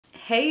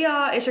Hey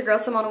y'all, it's your girl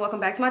Symone. Welcome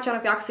back to my channel.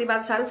 If y'all can see by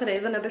the title, today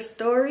is another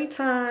story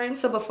time.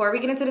 So before we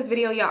get into this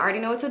video, y'all already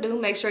know what to do.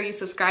 Make sure you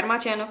subscribe to my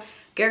channel,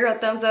 give a girl a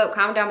thumbs up,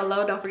 comment down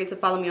below. Don't forget to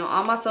follow me on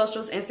all my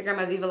socials, Instagram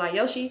at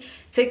Vivalayoshii,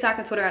 TikTok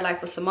and Twitter at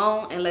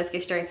LifeWithSymone. And let's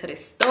get straight into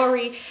this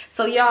story.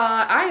 So y'all,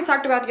 I ain't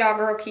talked about y'all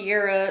girl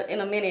Kiera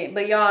in a minute,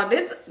 but y'all, when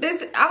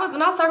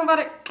I was talking about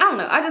it, I don't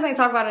know, I just ain't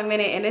talked about it in a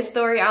minute. And this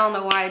story, I don't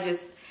know why it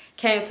just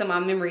came to my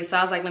memory, so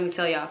I was like, let me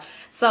tell y'all.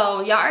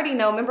 So y'all already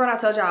know, remember when I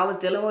told y'all I was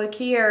dealing with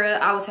Kiera?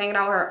 I was hanging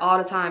out with her all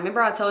the time.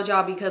 Remember I told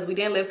y'all because we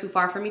didn't live too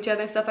far from each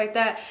other and stuff like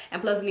that,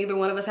 and plus neither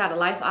one of us had a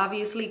life,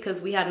 obviously,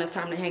 because we had enough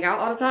time to hang out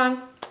all the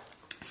time.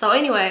 So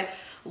anyway,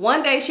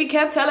 one day she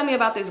kept telling me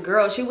about this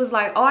girl. She was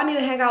like, oh, I need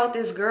to hang out with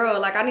this girl,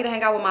 like I need to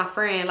hang out with my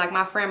friend, like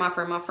my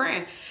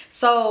friend.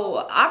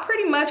 So I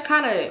pretty much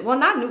kind of, well,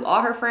 not knew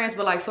all her friends,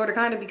 but like sort of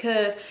kind of,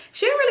 because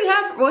she didn't really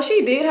have, well,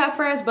 she did have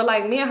friends, but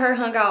like me and her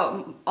hung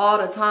out all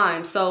the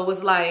time. So it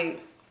was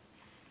like,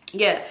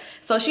 yeah.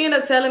 So she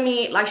ended up telling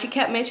me, like, she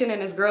kept mentioning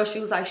this girl.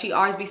 She was like, she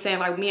always be saying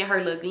like me and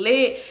her look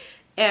lit,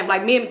 and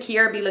like me and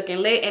Kiera be looking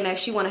lit, and that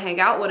she want to hang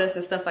out with us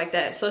and stuff like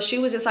that. So she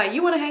was just like,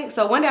 you want to hang?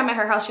 So one day I'm at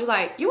her house, she was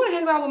like, you want to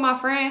hang out with my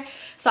friend?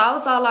 So I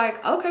was all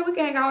like, okay, we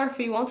can hang out with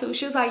her if you want to.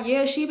 She was like,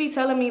 yeah, she be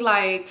telling me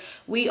like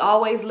we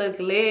always look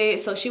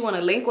lit, so she want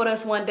to link with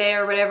us one day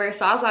or whatever.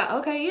 So I was like,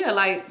 okay, yeah,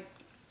 like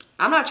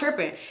I'm not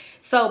tripping.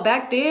 So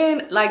back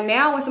then, like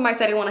now when somebody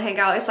said they want to hang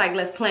out, it's like,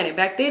 let's plan it.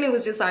 Back then it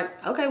was just like,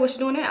 okay, what you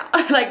doing now?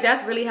 Like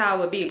that's really how it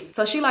would be.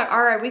 So she like,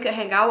 all right, we could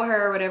hang out with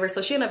her or whatever.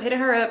 So she ended up hitting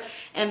her up,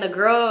 and the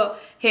girl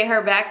hit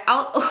her back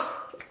out.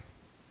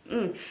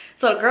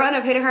 So the girl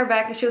ended up hitting her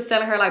back, and she was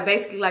telling her like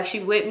basically like she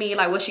with me,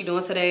 like what she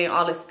doing today and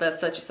all this stuff,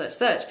 such and such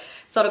such.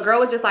 So the girl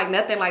was just like,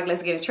 nothing, like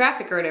let's get in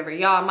traffic or whatever.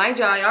 Y'all, mind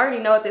y'all, you already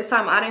know at this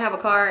time I didn't have a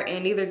car,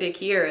 and neither did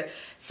Kiera.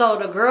 So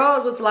the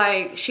girl was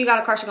like, she got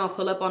a car, she gonna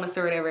pull up on us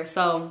or whatever.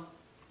 So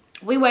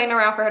we waiting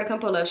around for her to come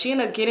pull up. She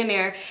ended up getting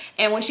there,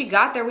 and when she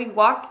got there, we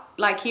walked,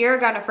 like Kiera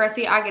got in the front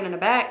seat, I get in the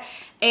back,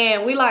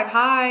 and we like,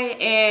 hi,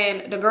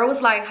 and the girl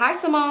was like, hi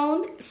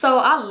Symone. So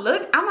I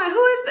look, I'm like,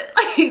 who is this?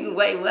 Like,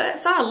 wait, what?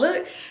 So I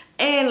look,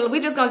 and we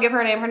just gonna give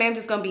her name. Her name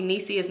just gonna be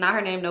Niecy. It's not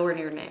her name, nowhere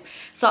near her name.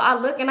 So I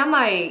look, and I'm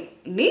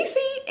like, Niecy?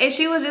 And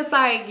she was just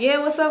like, yeah,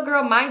 what's up,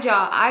 girl? Mind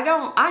y'all,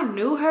 I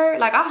knew her.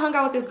 Like, I hung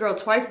out with this girl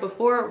twice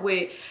before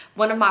with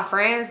one of my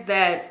friends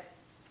that,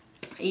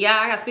 yeah,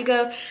 I gotta speak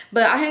up,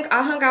 but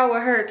I hung out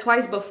with her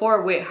twice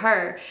before with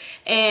her.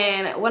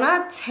 And when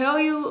I tell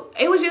you,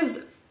 it was just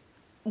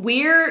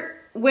weird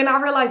when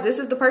I realized this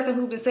is the person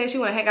who's been saying she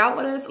want to hang out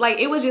with us. Like,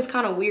 it was just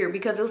kind of weird,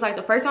 because it was like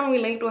the first time I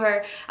linked with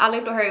her,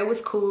 it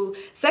was cool.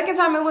 Second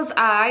time it was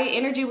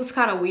energy was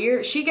kind of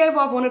weird. She gave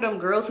off one of them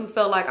girls who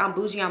felt like I'm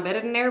bougie, I'm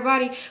better than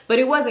everybody, but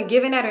it wasn't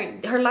giving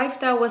that. Her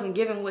lifestyle wasn't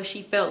giving what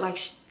she felt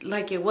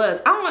like it was.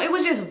 I don't know, it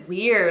was just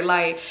weird.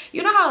 Like,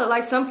 you know how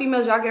like some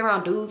females, y'all get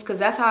around dudes, because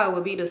that's how it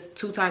would be the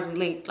 2 times we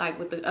linked, like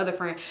with the other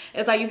friend.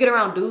 It's like you get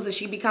around dudes and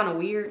she be kind of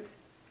weird.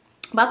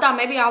 But I thought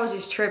maybe I was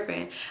just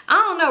tripping. I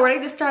don't know, where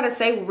they just try to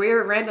say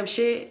weird random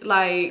shit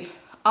like,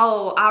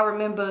 oh, I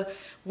remember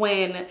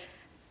when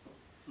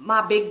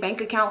my big bank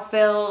account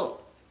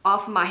fell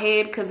off of my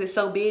head because it's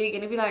so big,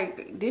 and it'd be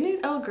like, didn't this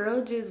old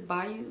girl just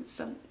buy you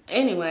something?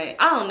 Anyway,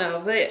 I don't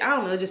know, but I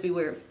don't know, it'd just be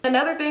weird.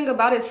 Another thing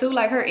about it too,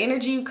 like her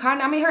energy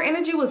her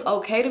energy was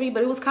okay to me,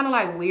 but it was kind of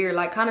like weird,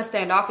 like kind of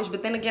standoffish.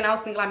 But then again, I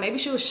was thinking like maybe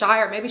she was shy,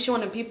 or maybe she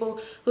one of the people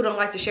who don't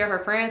like to share her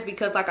friends,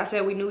 because like I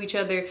said, we knew each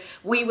other.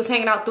 We was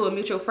hanging out through a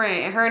mutual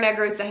friend, and her and that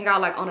girl used to hang out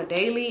like on a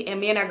daily,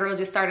 and me and that girl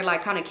just started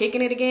like kind of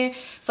kicking it again.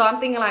 So I'm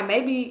thinking like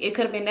maybe it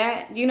could have been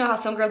that. You know how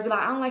some girls be like,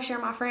 I don't like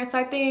sharing my friends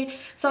type thing.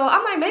 So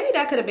I'm like, maybe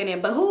that could have been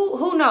it, but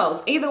who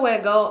knows? Either way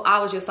it go, I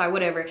was just like,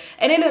 whatever.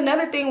 And then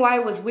another thing why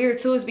it was weird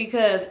too is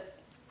because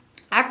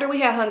after we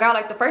had hung out,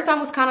 like the first time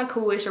was kind of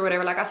coolish or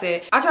whatever. Like I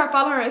said, I tried to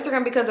follow her on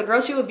Instagram because the girl,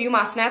 she would view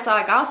my snaps.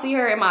 I'll see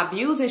her in my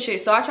views and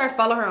shit. So I tried to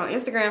follow her on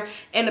Instagram,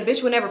 and the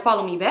bitch would never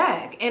follow me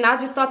back. And I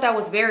just thought that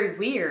was very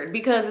weird,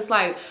 because it's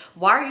like,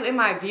 why are you in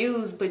my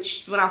views, but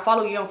when I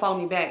follow you, you don't follow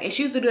me back? And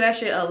she used to do that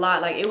shit a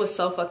lot. Like, it was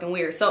so fucking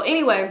weird. So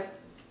anyway,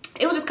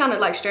 it was just kind of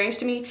like strange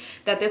to me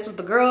that this was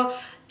the girl.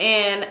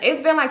 And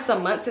it's been like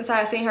some months since I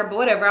had seen her, but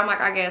whatever. I'm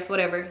like, I guess,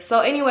 whatever. So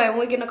anyway, when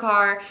we get in the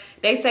car,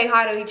 they say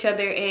hi to each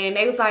other,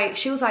 and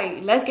she was like,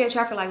 let's get in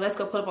traffic, like, let's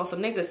go pull up on some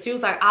niggas. She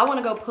was like, I want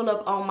to go pull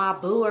up on my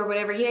boo or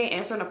whatever. He ain't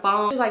answering the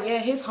phone. She was like, yeah,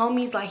 his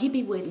homies, like, he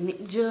be with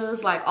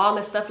ninjas, like, all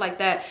this stuff like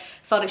that.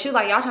 So she was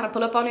like, y'all trying to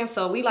pull up on him?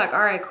 So we like,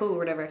 all right, cool,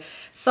 whatever.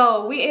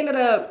 So we ended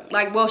up,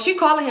 like, well, she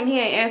calling him, he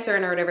ain't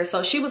answering or whatever.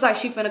 So she was like,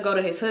 she finna go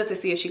to his hood to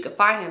see if she could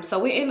find him. So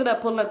we ended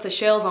up pulling up to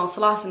Shells on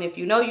Slauson. If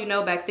you know, you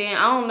know. Back then,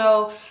 I don't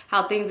know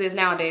how things is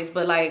nowadays,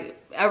 but like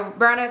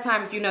around that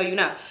time, if you know, you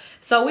know.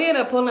 So we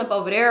ended up pulling up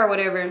over there or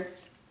whatever,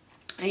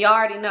 and y'all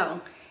already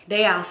know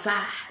they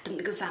outside, them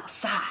niggas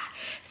outside.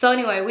 So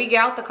anyway, we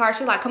get out the car.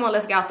 She's like, come on,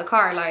 let's get out the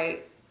car.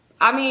 Like,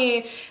 I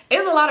mean,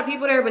 it's a lot of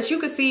people there, but you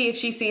could see if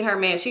she seen her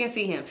man, she didn't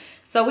see him.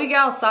 So we get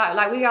outside,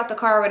 like we got out the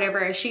car or whatever,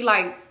 and she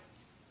like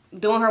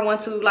doing her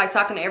 1-2, like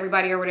talking to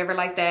everybody or whatever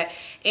like that.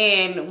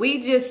 And me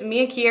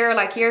and Kiara,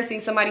 like Kiara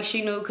seen somebody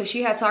she knew because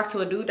she had talked to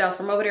a dude that was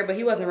from over there, but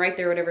he wasn't right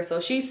there or whatever. So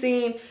she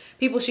seen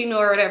people she knew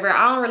or whatever.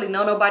 I don't really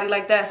know nobody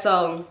like that,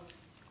 so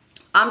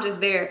I'm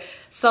just there.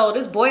 So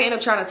this boy ended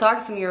up trying to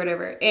talk to me or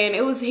whatever, and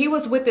he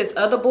was with this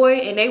other boy,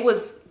 and they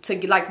was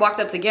walked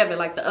up together.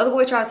 Like the other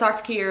boy tried to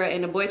talk to Kiara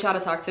and the boy tried to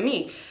talk to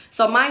me.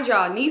 So mind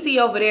y'all, Niecy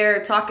over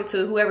there talking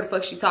to whoever the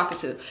fuck she talking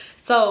to.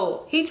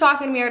 So he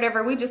talking to me or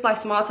whatever. We just like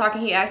small talking.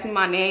 He asked me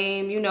my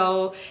name, you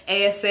know,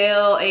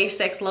 ASL, age,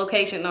 sex,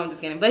 location. No, I'm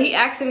just kidding. But he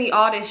asking me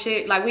all this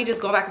shit. Like we just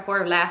go back and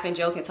forth, laughing,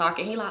 joking,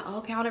 talking. He like, oh,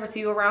 okay, I'll never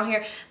see you around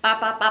here. Ba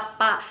ba ba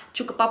ba,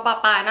 chuka ba ba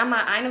ba. And I'm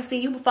like, I ain't never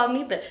seen you before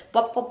neither.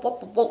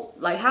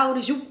 Like, how old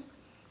is you?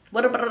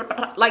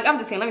 Like, I'm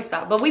just kidding. Let me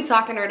stop. But we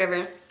talking or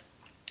whatever.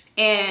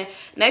 And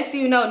next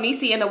thing you know,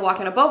 Niecy ended up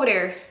walking up over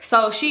there.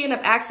 So she ended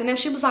up asking him.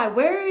 She was like,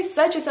 where is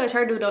such and such?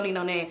 Her dude don't need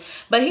no name.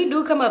 But he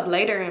do come up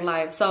later in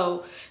life.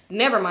 So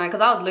never mind.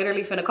 Because I was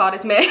literally finna call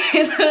this man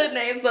his hood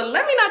name. So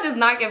let me not just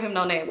not give him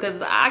no name.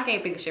 Because I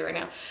can't think of shit right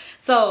now.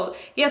 So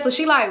yeah, so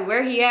she like,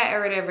 where he at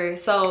or whatever.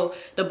 So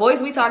the boys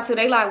we talked to,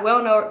 they like, we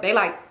don't know where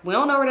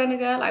that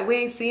nigga. Like we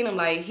ain't seen him.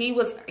 Like he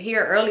was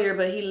here earlier,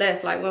 but he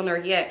left. Like we don't know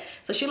where he at.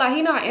 So she like,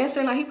 he not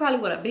answering. Like he probably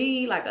would have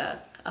be like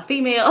a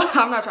female.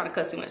 I'm not trying to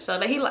cuss too much. So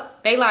they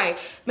like,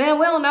 man,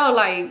 we don't know.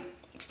 Like,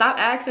 stop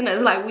asking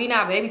us. Like, we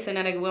not babysitting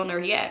that nigga. We don't know where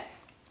he at.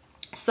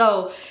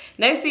 So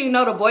next thing you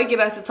know, the boy get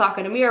back to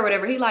talking to me or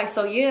whatever. He like,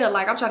 so yeah,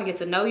 like I'm trying to get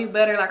to know you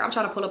better. Like I'm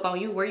trying to pull up on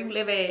you, where you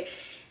live at.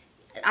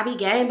 I be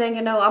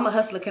gangbanging though. I'm a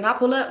hustler. Can I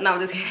pull up? No, I'm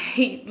just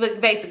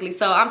kidding. Basically.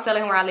 So I'm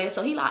telling him where I live.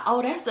 So he like,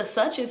 oh, that's the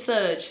such and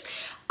such.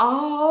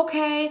 Oh,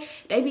 okay.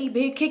 They be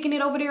big kicking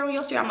it over there on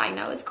your street. I'm like,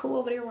 no, it's cool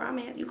over there where I'm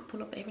at. You can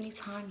pull up every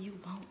time you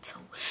want to.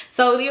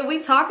 So yeah,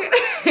 we talking.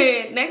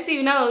 Next thing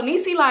you know,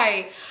 Niecy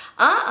like,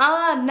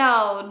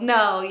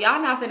 no, y'all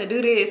not finna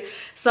do this.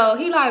 So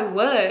he like,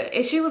 what?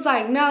 And she was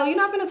like, no, you're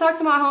not finna talk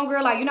to my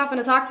homegirl. Like, you're not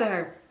finna talk to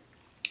her.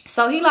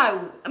 So he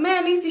like,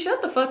 man, Niecy,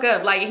 shut the fuck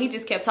up. Like, he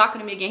just kept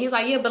talking to me again. He's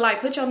like, yeah, but like,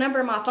 put your number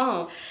in my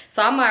phone.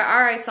 So I'm like, all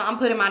right. So I'm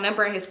putting my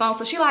number in his phone.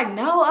 So she like,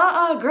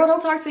 no, girl,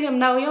 don't talk to him.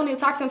 No, you don't need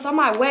to talk to him. So I'm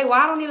like, wait, why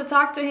I don't need to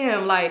talk to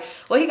him? Like,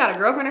 well, he got a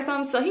girlfriend or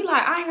something. So he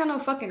like, I ain't got no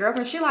fucking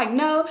girlfriend. She like,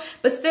 no,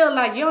 but still,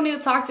 like, you don't need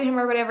to talk to him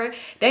or whatever.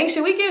 Dang,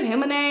 should we give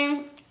him a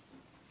name?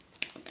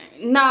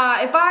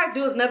 Nah, if I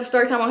do another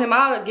story time on him,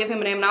 I'll give him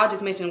a name and I'll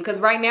just mention him.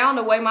 Because right now,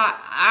 the way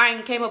I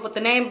ain't came up with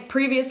the name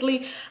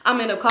previously, I'm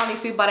end up calling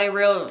these people by they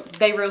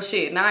real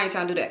shit. And I ain't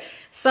trying to do that.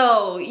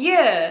 So,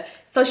 yeah.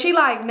 So she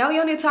like, no, you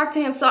don't need to talk to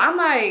him. So I'm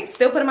like,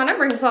 still putting my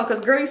number in his phone.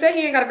 Because, girl, you said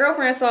he ain't got a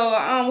girlfriend. So,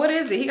 what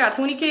is it? He got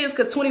 20 kids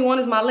because 21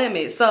 is my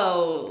limit.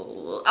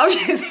 So, I was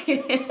just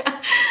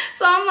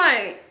so I'm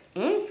like,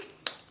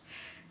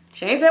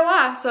 She ain't said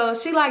why. So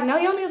she like, no,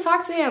 you don't need to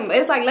talk to him.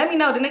 It's like, let me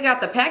know. The nigga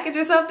got the package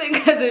or something?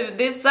 Because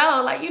if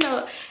so, like, you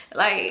know,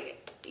 like,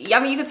 I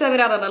mean, you can tell me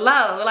that on the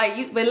low.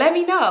 Like, but let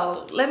me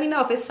know. Let me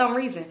know if it's some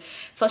reason.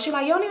 So she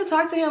like, you don't need to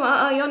talk to him.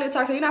 You don't need to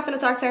talk to her. You're not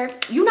finna talk to her.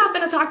 You not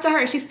finna talk to her.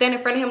 And she's standing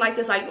in front of him like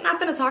this, like, you not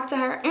finna talk to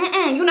her.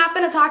 You not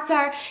finna talk to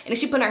her. And then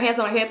she putting her hands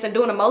on her hips and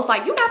doing the most,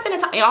 like, you not finna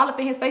talk. And all up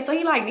in his face. So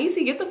he like,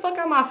 Niecy, get the fuck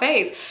out of my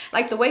face.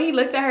 Like, the way he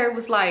looked at her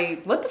was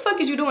like, what the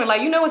fuck is you doing?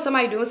 Like, you know when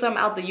somebody doing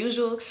something out the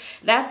usual?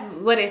 That's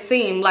what it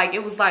seemed. Like,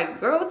 it was like,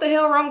 girl, what the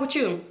hell wrong with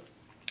you?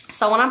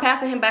 So when I'm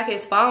passing him back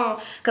his phone,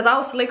 because I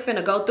was slick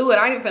finna go through it,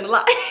 I ain't even finna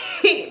lie.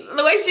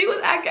 The way she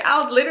was acting,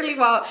 I was literally,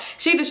 while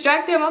she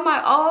distracted him, I'm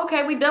like, oh,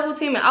 okay, we double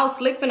teaming. I was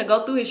slick finna go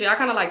through his shit. I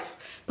kind of like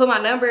put my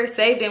number,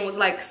 saved it, and was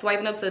like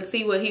swiping up to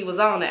see what he was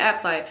on. The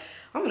app's like,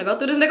 I'm gonna go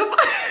through this nigga phone.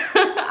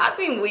 I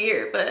seem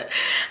weird, but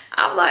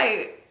I'm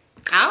like,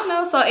 I don't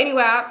know. So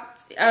anyway,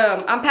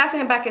 I'm passing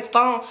him back his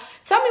phone.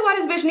 Tell me why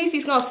this bitch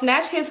Niecy's gonna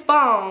snatch his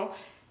phone.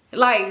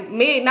 Like,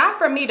 me, not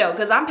from me though,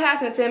 because I'm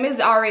passing it to him. It's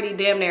already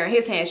damn near in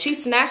his hand. She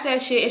snatched that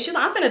shit and she's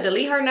like, I'm finna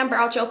delete her number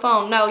out your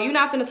phone. No, you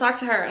not finna talk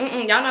to her.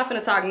 Y'all not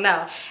finna talk.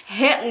 No.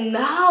 Heck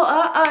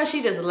no.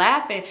 She just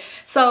laughing.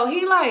 So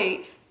he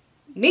like,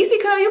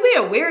 Niecy, cuz you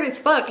being weird as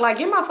fuck. Like,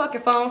 get my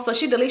fucking phone. So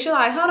she deleted. She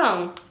like, hold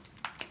on.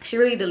 She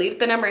really deleted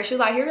the number and she was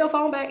like, here your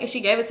phone back. And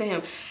she gave it to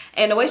him.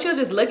 And the way she was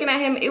just looking at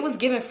him, it was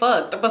giving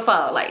fucked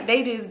before. Like,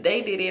 they did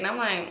it. And I'm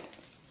like,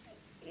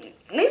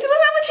 Niecy, what's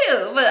up with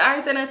you? But I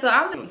ain't saying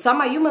that. So I'm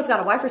like, you must got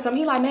a wife or something.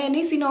 He like, man,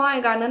 Niecy, no, I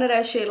ain't got none of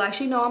that shit. Like,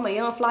 she know I'm a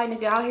young fly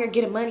nigga out here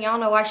getting money. I don't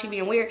know why she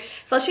being weird.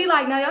 So she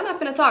like, no, y'all not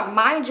finna talk.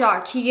 Mind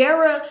y'all,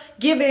 Kiara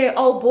giving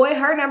old boy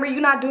her number. You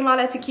not doing all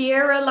that to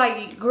Kiara.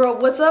 Like, girl,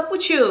 what's up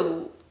with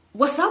you?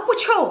 What's up with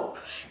you?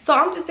 So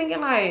I'm just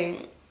thinking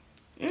like,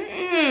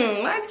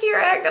 why is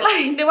Kiara acting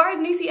like, why is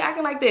Niecy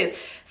acting like this?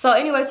 So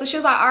anyway, so she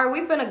was like, all right,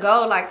 we finna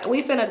go. Like,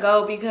 we finna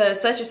go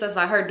because such and such,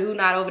 like, her dude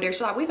not over there.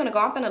 She's like, we finna go.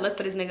 I'm finna look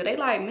for this nigga. They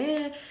like,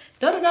 man,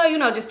 you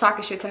know, just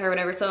talking shit to her,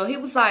 whatever. So he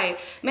was like,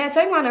 man,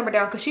 take my number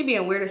down because she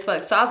being weird as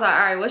fuck. So I was like, all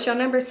right, what's your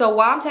number? So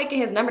while I'm taking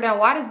his number down,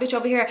 why this bitch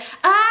over here,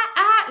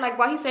 like,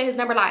 why he saying his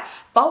number like,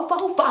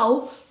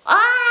 444,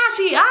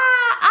 she,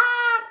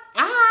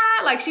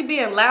 like, she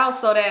being loud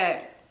so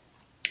that,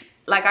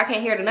 like I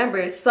can't hear the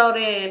numbers. So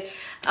then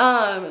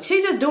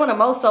she's just doing the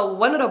most. So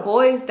one of the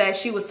boys that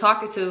she was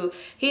talking to,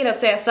 he ended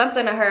up saying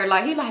something to her,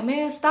 like he like,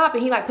 man, stop,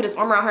 and he like put his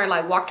arm around her and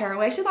like walked her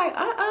away. She's like,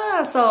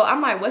 so I'm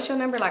like, what's your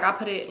number? Like I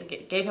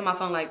gave him my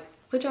phone, like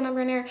put your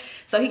number in there.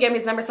 So he gave me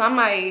his number. So I'm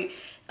like,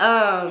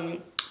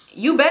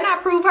 you better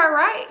not prove her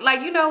right.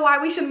 Like, you know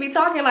why we shouldn't be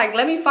talking? Like,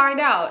 let me find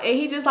out. And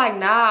he just like,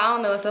 nah, I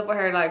don't know what's up with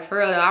her. Like, for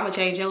real, I'm gonna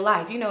change your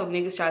life. You know,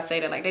 niggas try to say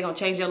that, like, they gonna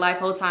change your life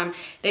whole time.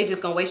 They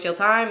just gonna waste your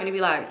time. And he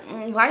be like,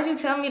 why'd you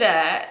tell me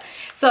that?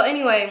 So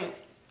anyway,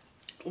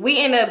 we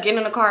end up getting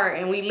in the car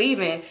and we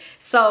leaving.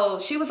 So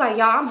she was like,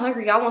 y'all, I'm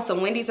hungry. Y'all want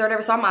some Wendy's or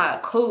whatever? So I'm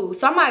like, cool.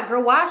 So I'm like,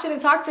 girl, why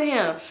shouldn't I talk to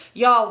him?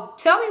 Y'all,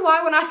 tell me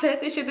why when I said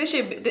this shit,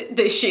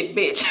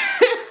 bitch.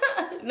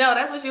 No,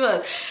 that's what she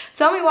was.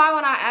 Tell me why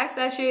when I asked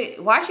that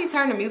shit, why she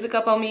turned the music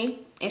up on me?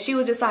 And she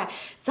was just like,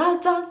 da,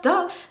 da,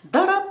 da,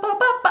 da, da, ba,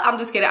 ba, ba. I'm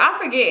just kidding. I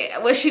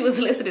forget what she was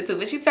listening to,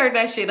 but she turned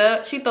that shit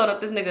up. She throwing up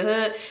this nigga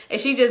hood,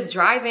 and she just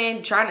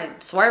driving, trying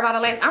to swerve out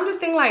of lane. I'm just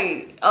thinking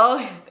like,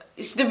 oh,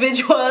 the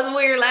bitch was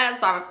weird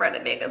last time in front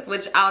of niggas,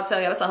 which I'll tell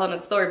you, that's a whole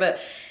nother story. But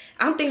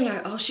I'm thinking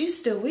like, oh, she's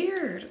still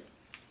weird.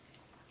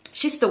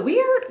 She's still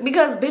weird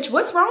because, bitch,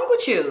 what's wrong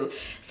with you?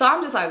 So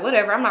I'm just like,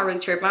 whatever. I'm not really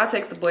tripping. I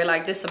text the boy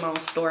like, this Symone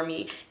store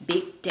me,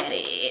 big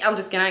daddy. I'm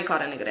just kidding. I ain't call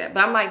that nigga that.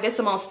 But I'm like, this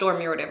Symone store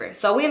me or whatever.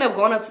 So we end up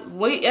going up to,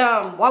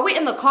 while we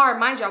in the car,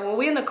 mind y'all, when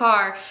we in the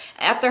car,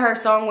 after her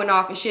song went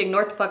off and she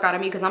ignored the fuck out of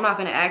me because I'm not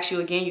gonna ask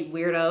you again, you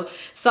weirdo.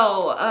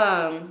 So,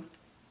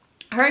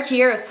 her and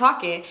Kiera is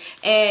talking,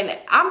 and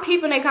I'm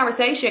peeping their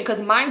conversation because,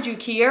 mind you,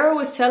 Kiera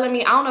was telling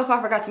me, I don't know if I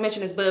forgot to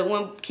mention this, but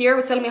when Kiera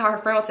was telling me how her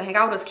friend went to hang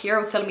out with us, Kiera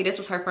was telling me this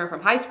was her friend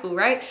from high school,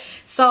 right?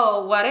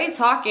 So while they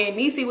talking,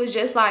 Niecy was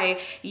just like,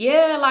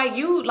 yeah, like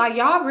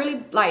y'all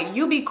really, like,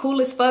 you be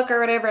cool as fuck or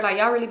whatever, like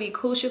y'all really be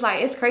cool. She's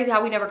like, it's crazy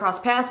how we never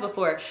crossed paths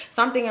before.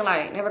 So I'm thinking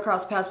like, never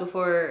crossed paths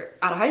before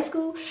out of high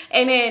school?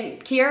 And then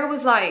Kiera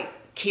was like,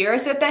 Kiera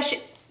said that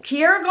shit.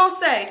 Kiera gonna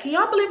say, can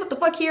y'all believe what the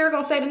fuck Kiera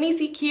gonna say to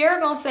Niecy? Kiera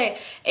gonna say,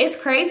 it's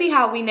crazy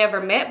how we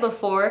never met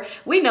before.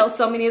 We know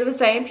so many of the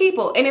same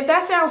people. And if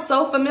that sounds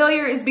so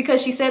familiar, it's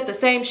because she said the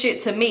same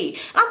shit to me.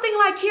 I'm thinking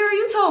like, Kiera,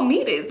 you told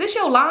me this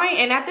your line?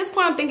 And at this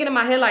point, I'm thinking in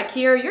my head like,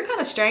 Kiera, you're kind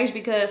of strange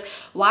because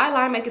why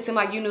lie make it seem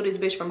like you knew this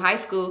bitch from high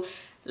school?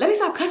 Let me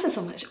stop cussing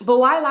so much. But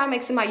why lie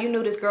make it seem like you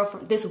knew this girl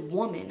from, this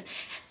woman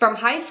from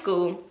high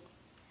school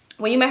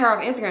when you met her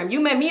off Instagram?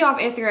 You met me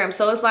off Instagram,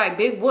 so it's like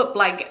big whoop,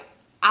 like,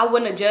 I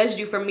wouldn't have judged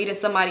you for meeting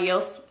somebody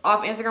else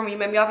off Instagram when you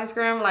met me off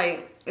Instagram.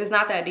 Like, it's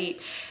not that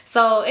deep.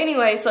 So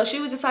anyway, so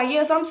she was just like,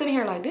 yeah, so I'm sitting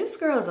here like, this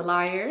girl is a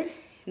liar.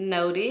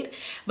 Noted.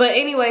 But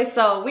anyway,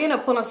 so we end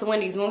up pulling up to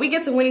Wendy's. When we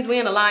get to Wendy's, we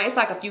in the line. It's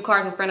like a few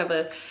cars in front of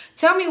us.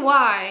 Tell me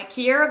why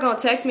Kiera gonna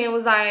text me and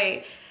was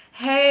like,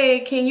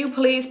 hey, can you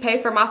please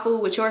pay for my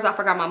food with yours? I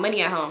forgot my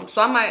money at home.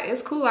 So I'm like,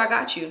 it's cool, I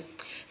got you.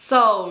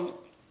 So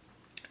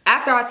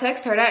after I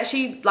text her that,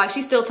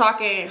 she's still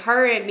talking,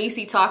 her and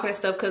Niecy talking and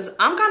stuff, because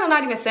I'm kind of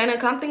not even saying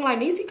it. I'm thinking like,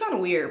 Niecy kind of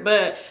weird,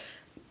 but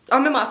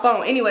I'm in my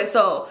phone. Anyway,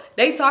 so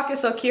they talking,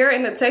 so Kiera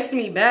ended up texting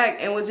me back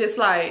and was just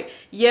like,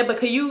 yeah, but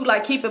could you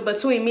like keep it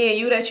between me and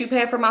you that you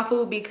paying for my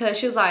food? Because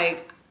she was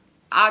like,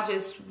 I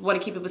just want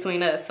to keep it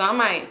between us. So I'm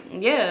like,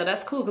 yeah,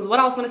 that's cool. Because what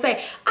I was going to say,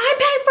 I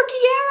paid for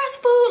Kiera's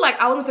food. Like,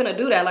 I wasn't finna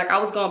do that. Like, I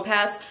was going to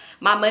pass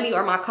my money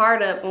or my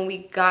card up when we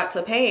got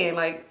to paying.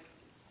 Like,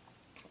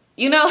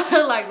 you know,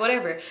 like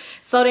whatever.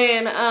 So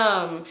then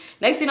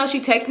next thing you know,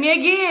 she texts me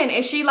again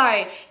and she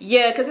like,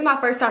 yeah, because it's my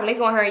first time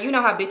linking with her and you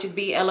know how bitches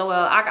be, LOL.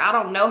 I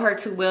don't know her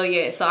too well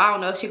yet, so I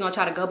don't know if she's gonna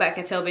try to go back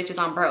and tell bitches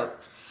I'm broke.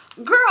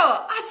 Girl,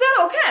 I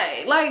said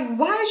okay. Like,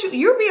 why is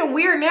you're being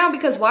weird now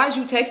because why is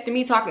you texting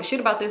me talking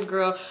shit about this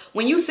girl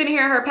when you sitting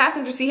here in her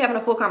passenger seat having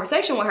a full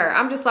conversation with her?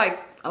 I'm just like,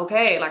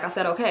 okay, like I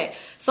said, okay.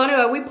 So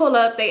anyway, we pull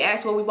up, they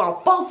asked what we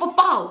want. 4 for 4,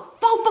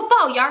 4 for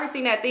 4. Y'all ever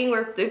seen that thing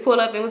where they pull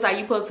up and it was like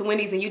you pull up to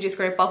Wendy's and you just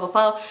scream 4 for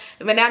 4?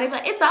 But now they're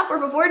like, it's not 4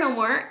 for 4 no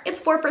more. It's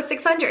 4 for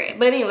 600.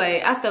 But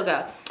anyway, I still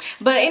go.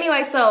 But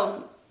anyway,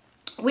 so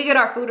we get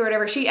our food or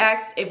whatever. She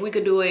asked if we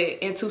could do it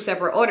in 2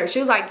 separate orders. She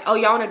was like, oh,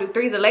 y'all want to do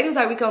 3? The lady was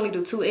like, we can only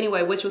do 2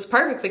 anyway, which was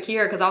perfect for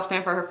Kiera because I was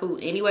paying for her food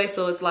anyway.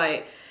 So it's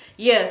like,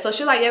 yeah, so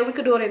she's like, yeah, we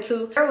could do it in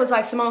 2. Her was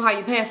like, Symone, how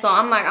you paying? So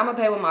I'm like, I'm gonna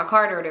pay with my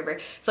card or whatever.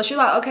 So she's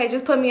like, okay,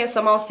 just put me and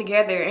Symone's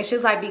together. And she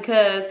was like,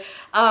 because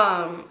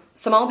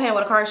Symone paying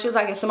with a card. And she was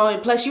like, and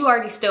Symone, plus you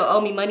already still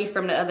owe me money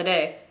from the other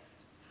day.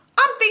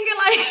 I'm thinking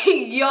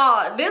like,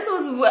 y'all, this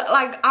was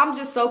like, I'm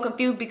just so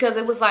confused because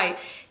it was like,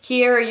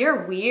 Kiera,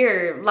 you're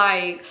weird.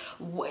 Like,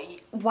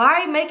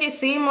 why make it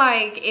seem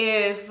like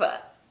if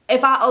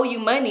I owe you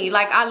money,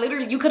 like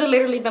you could have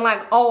literally been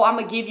like, oh, I'm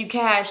gonna give you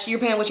cash, you're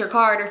paying with your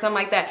card or something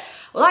like that.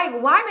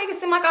 Like, why make it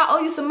seem like I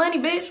owe you some money,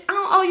 bitch? I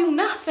don't owe you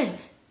nothing.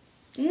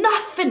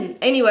 Nothing.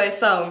 Anyway,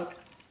 so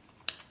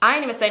I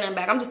ain't even say nothing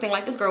back. I'm just thinking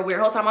like, this girl weird.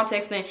 Whole time I'm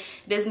texting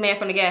this man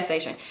from the gas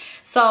station.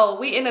 So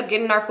we end up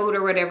getting our food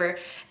or whatever.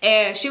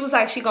 And she was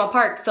like, she gonna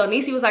park. So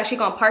Niecy was like, she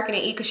gonna park it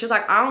and eat. Cause she was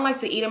like, I don't like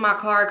to eat in my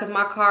car because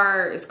my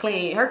car is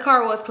clean. Her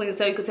car was clean,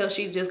 so you could tell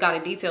she just got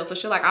it detailed. So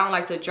she was like, I don't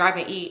like to drive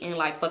and eat and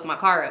like fuck my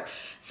car up.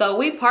 So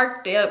we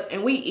parked up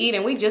and we eat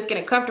and we just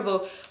getting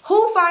comfortable.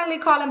 Who finally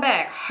calling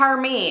back? Her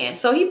man.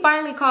 So he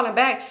finally calling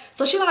back.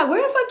 So she like,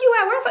 where the fuck you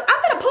at? Where the fuck?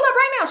 I'm gonna pull up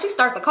right now. She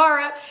start the car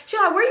up. She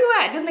like, where you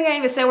at? This nigga ain't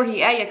even say where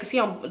he at yet because he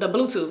on the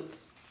Bluetooth.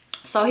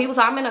 So he was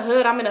like, I'm in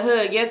the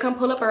hood. Yeah, come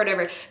pull up or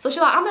whatever. So she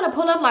like, I'm gonna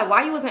pull up. Like,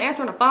 why you wasn't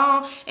answering the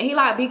phone? And he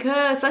like,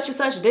 because such and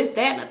such, this, that,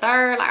 and the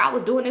third. Like, I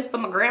was doing this for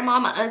my grandma.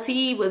 My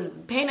auntie was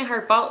painting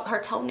her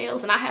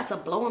toenails, and I had to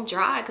blow them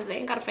dry because they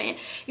ain't got a fan.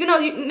 You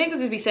know, niggas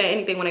just be saying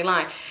anything when they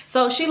lying.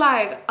 So she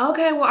like,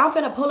 okay, well, I'm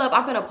finna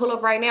pull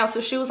up right now.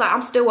 So she was like,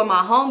 I'm still with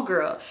my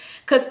homegirl.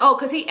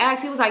 Cause he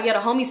asked, he was like, yeah, the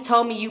homies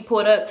told me you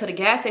pulled up to the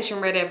gas station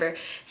or whatever.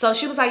 So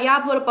she was like, yeah,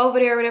 I pulled up over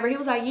there or whatever. He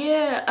was like,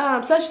 yeah,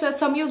 such and such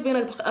told me you was being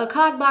a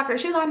cock blocker.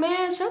 She's like,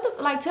 man,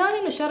 tell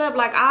him to shut up.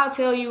 Like,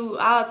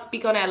 I'll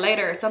speak on that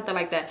later or something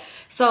like that.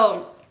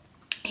 So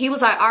he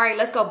was like, all right,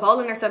 let's go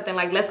bowling or something.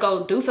 Like, let's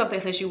go do something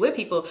since you with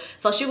people.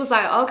 So she was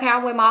like, okay,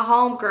 I'm with my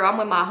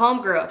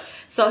homegirl.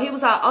 So he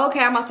was like, okay,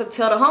 I'm about to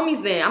tell the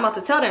homies then. I'm about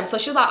to tell them. So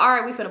she was like, all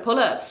right, we finna pull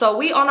up. So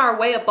we on our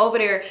way up over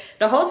there.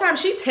 The whole time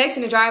she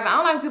texting and driving. I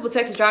don't like when people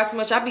text and drive too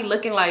much. I be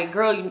looking like,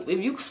 girl, if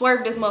you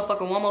swerve this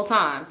motherfucker one more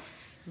time,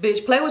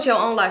 bitch, play with your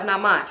own life,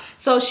 not mine.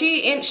 So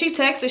she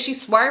texted, she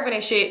swerving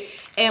and shit,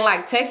 and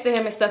like texted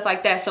him and stuff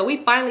like that. So we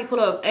finally put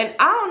up, and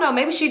I don't know,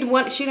 maybe she didn't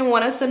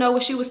want us to know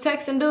what she was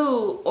texting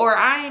dude, or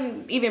I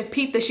ain't even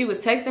peeped that she was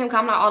texting him, cause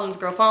I'm not all on this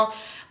girl phone.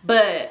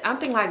 But I'm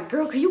thinking like,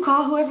 girl, can you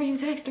call whoever you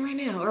texting right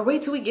now, or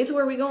wait till we get to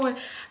where we going?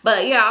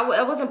 But yeah,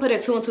 I wasn't putting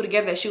two and two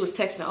together that she was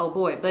texting the old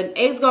boy, but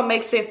it's gonna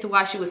make sense to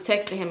why she was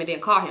texting him and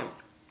didn't call him.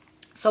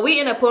 So we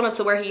ended up pulling up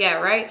to where he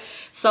at, right?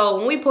 So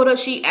when we pulled up,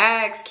 she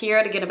asked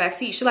Kiara to get in the back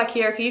seat. She like,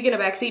 Kiara, can you get in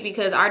the back seat?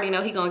 Because I already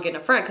know he gonna get in the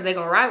front because they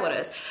gonna ride with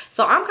us.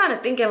 So I'm kind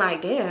of thinking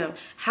like, damn,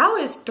 how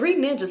is 3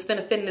 ninjas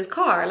finna fit in this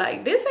car?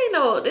 Like, this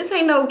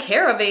ain't no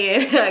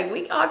caravan. Like,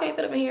 we all can't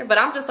fit up in here. But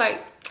I'm just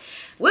like,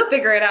 we'll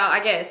figure it out,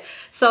 I guess.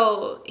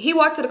 So he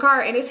walked to the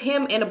car and it's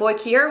him and the boy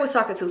Kiara was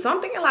talking to. So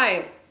I'm thinking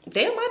like,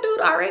 damn, my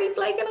dude already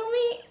flaking on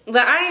me.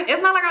 But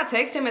it's not like I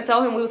texted him and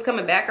told him we was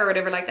coming back or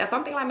whatever like that. So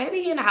I'm thinking like,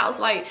 maybe he in the house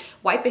like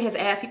wiping his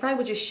ass. He probably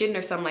was just shitting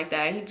or something like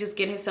that. And he just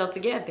getting himself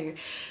together.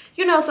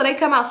 You know, so they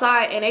come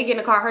outside and they get in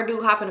the car. Her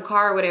dude hop in the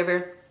car or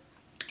whatever.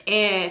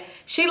 And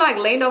she like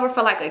leaned over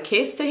for like a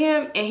kiss to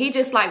him. And he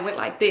just like went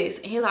like this.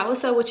 And he's like,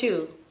 what's up with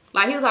you?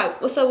 Like, he was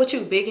like, what's up with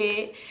you, big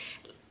head?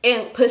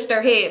 And pushed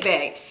her head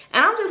back.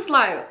 And I'm just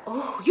like,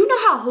 oh, you know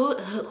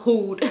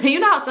how you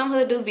know how some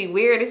hood dudes be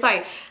weird? It's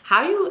like,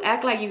 how you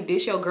act like you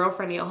dish your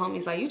girlfriend and your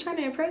homies? Like, you trying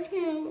to impress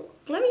him?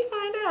 Let me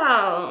find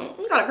out.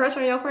 You got a crush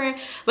on your friend?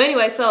 But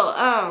anyway, so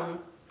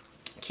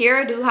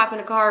Kiara do hop in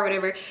the car or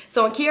whatever.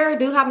 So when Kiara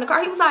do hop in the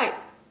car, he was like,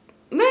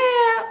 man,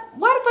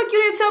 why the fuck you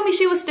didn't tell me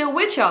she was still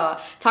with y'all?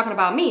 Talking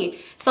about me.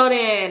 So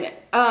then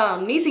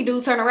Niecy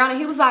dude turned around and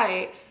he was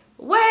like,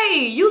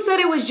 wait, you said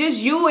it was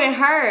just you and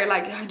her,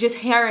 like just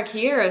her and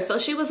Kiara. So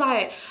she was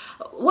like,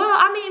 well,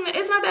 I mean,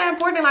 it's not that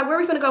important. Like, where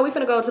we finna go? We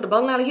finna go to the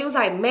bowling alley. He was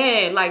like,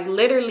 man, like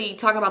literally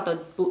talking about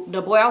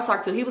the boy I was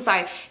talking to. He was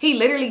like, he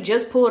literally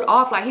just pulled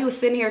off. Like, he was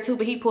sitting here too,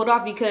 but he pulled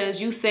off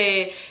because you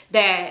said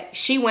that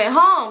she went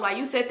home. Like,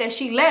 you said that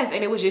she left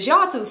and it was just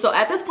y'all two. So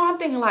at this point, I'm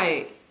thinking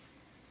like,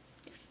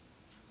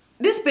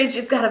 this bitch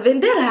just got a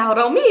vendetta out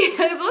on me.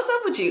 What's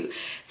up with you?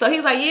 So he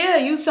was like, yeah,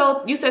 you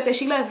said that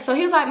she left. So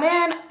he was like,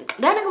 man,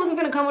 that nigga wasn't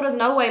gonna come with us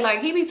no way.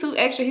 Like, he be too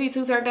extra, he be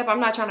too turned up.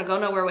 I'm not trying to go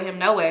nowhere with him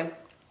no way.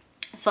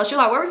 So she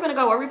like, where we finna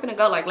go? Where we finna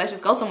go? Like, let's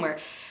just go somewhere.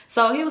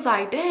 So he was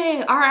like,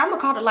 dang, all right, I'm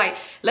gonna call the, like,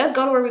 let's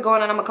go to where we're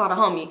going and I'm gonna call the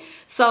homie.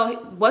 So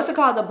what's it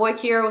called? The boy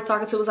Kiara was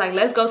talking to was like,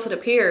 let's go to the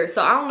pier.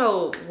 So I don't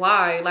know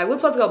why. Like, we're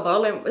supposed to go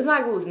bowling. It's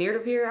not like it was near the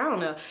pier. I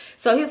don't know.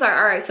 So he was like,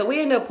 all right. So we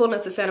ended up pulling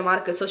up to Santa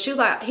Monica. So she was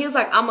like, he was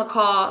like, I'm gonna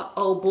call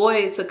old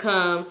boy to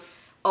come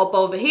up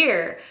over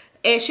here.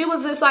 And she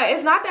was just like,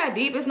 it's not that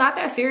deep. It's not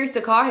that serious to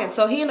call him.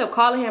 So he ended up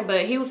calling him,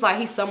 but he was like,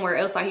 he's somewhere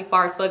else. Like, he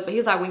far as fuck. But he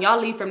was like, when y'all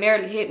leave from there,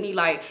 hit me.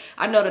 Like,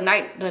 I know the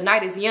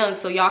night is young,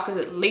 so y'all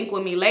could link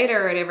with me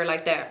later or whatever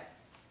like that.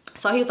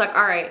 So he was like,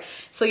 all right.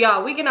 So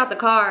y'all, we get out the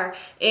car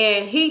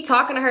and he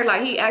talking to her,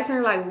 like, he asking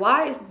her like,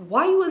 why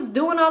you was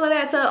doing all of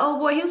that to the old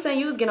boy? He was saying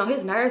you was getting on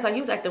his nerves, like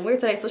you was acting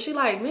weird today. So she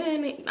like,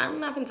 man, I'm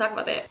not gonna talk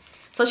about that.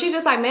 So she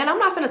just like, man, I'm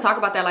not finna talk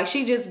about that. Like,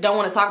 she just don't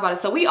want to talk about it.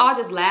 So we all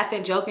just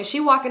laughing, joking. She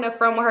walking up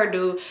front with her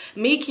dude.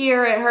 Me,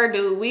 Kiara, and her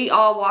dude, we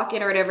all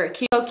walking or whatever.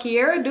 So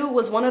Kiara dude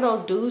was one of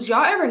those dudes.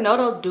 Y'all ever know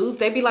those dudes?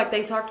 They be like,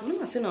 they talk to, what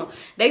am I sitting on?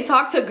 They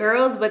talk to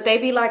girls, but they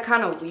be like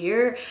kind of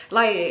weird.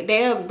 Like,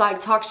 they'll like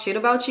talk shit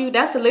about you.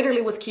 That's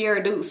literally what's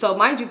Kiara dude. So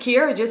mind you,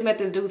 Kiara just met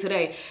this dude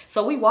today.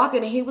 So we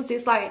walking and he was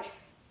just like,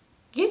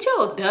 get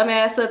your dumb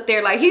ass up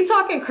there. Like, he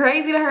talking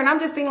crazy to her. And I'm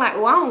just thinking like,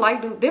 oh, I don't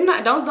like dudes. Them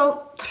not, those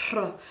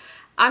don't.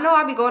 I know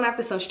I be going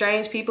after some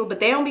strange people, but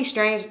they don't be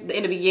strange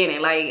in the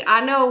beginning. Like,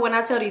 I know when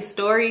I tell these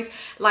stories,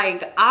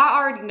 like, I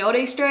already know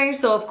they strange,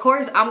 so of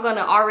course I'm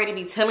gonna already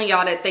be telling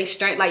y'all that they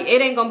strange. Like,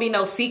 it ain't gonna be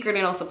no secret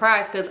and no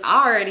surprise, because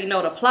I already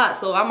know the plot,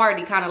 so I'm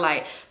already kind of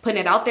like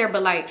putting it out there.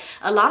 But like,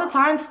 a lot of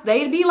times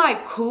they be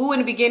like cool in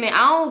the beginning.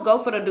 I don't go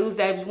for the dudes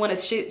that want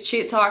to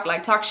shit talk,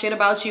 like talk shit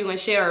about you and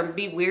shit, or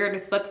be weird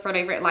as fuck for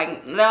their,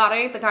 like, no, they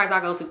ain't the kinds I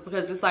go to,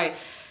 because it's like,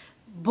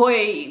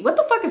 boy, what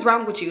the fuck is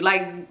wrong with you?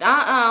 Like,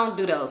 I don't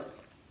do those.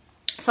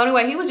 So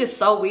anyway, he was just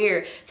so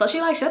weird. So she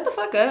like, shut the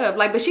fuck up.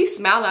 Like, but she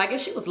smiling. I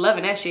guess she was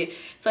loving that shit.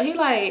 So he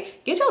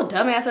like, get your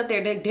dumb ass up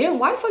there. Damn,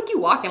 why the fuck you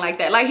walking like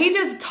that? Like, he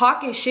just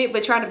talking shit,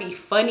 but trying to be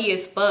funny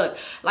as fuck.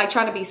 Like,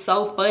 trying to be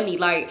so funny.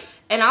 Like,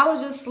 and I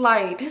was just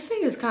like, this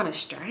thing is kind of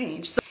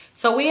strange.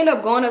 So we end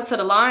up going up to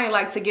the line,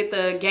 like, to get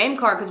the game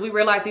card, because we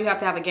realized you have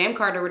to have a game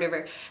card or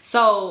whatever.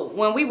 So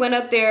when we went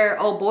up there,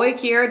 oh boy,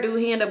 Kiera, dude,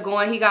 he ended up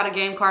going, he got a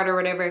game card or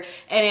whatever. And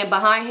then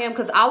behind him,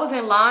 because I was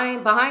in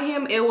line, behind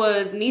him, it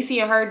was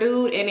Niecy and her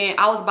dude, and then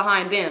I was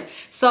behind them.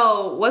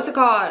 So what's it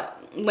called?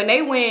 When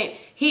they went,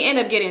 he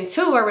ended up getting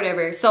 2 or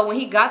whatever. So when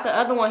he got the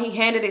other one, he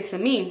handed it to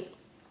me.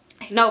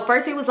 No,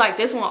 first he was like,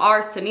 this one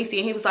ours to Niecy,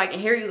 and he was like,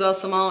 and here you go,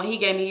 Symone. He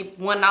gave me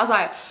one, and I was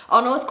like, oh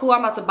no, it's cool,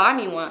 I'm about to buy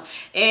me one.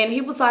 And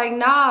he was like,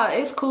 nah,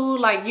 it's cool,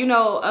 like, you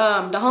know,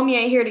 the homie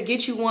ain't here to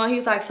get you one.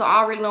 He's like, so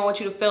I really don't want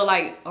you to feel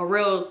like a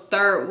real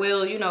third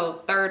wheel, you know,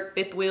 third,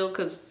 fifth wheel,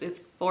 because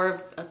it's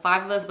 5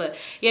 of us. But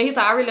yeah, he's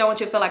like, I really don't want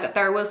you to feel like a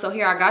third wheel, so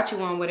here, I got you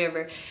one,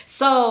 whatever.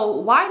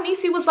 So why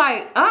Niecy was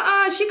like,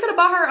 she could have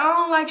bought her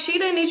own, like, she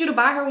didn't need you to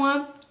buy her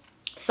one.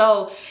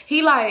 So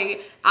he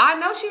like, I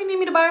know she didn't need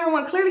me to buy her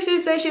one. Clearly she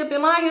said she up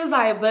in line. He was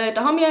like, but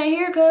the homie ain't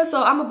here, cuz,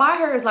 so I'm gonna buy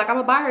hers. Like, I'm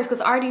gonna buy hers, because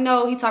I already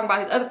know he talking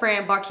about his other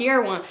friend bought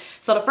Kiera one.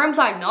 So the friend was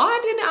like, no, I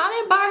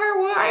didn't buy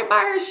her one. I ain't buy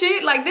her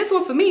shit. Like, this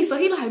one for me. So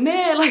he like,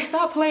 man, like,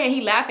 stop playing.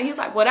 He laughing. He's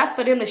like, well, that's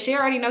for them to share.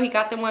 I already know he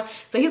got them one.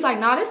 So he's like,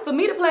 nah, this for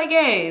me to play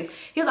games.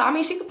 He was like, I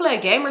mean, she could play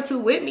a game or two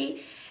with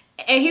me.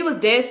 And he was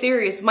dead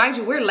serious. Mind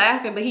you, we're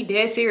laughing, but he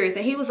dead serious.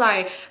 And he was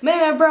like,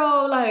 man,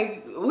 bro,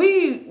 like,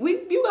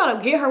 you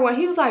gotta get her one.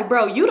 He was like,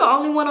 bro, you the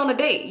only one on the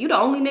date. You the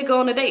only nigga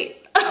on the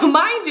date.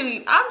 Mind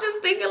you, I'm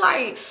just thinking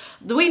like,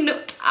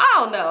 I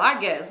don't know,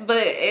 I guess.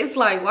 But it's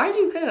like, why'd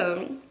you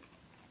come?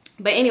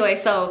 But anyway,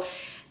 so,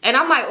 and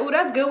I'm like, oh,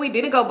 that's good we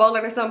didn't go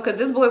bowling or something, because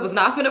this boy was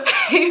not finna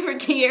pay for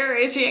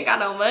Kiera, and she ain't got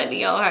no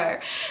money on her.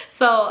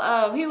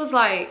 So he was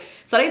like,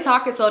 so they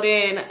talking, so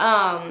then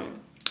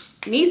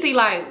Niecy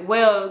like,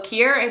 well,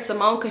 Kiera and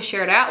Symone could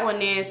share that one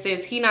then,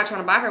 since he not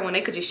trying to buy her one, they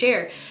could just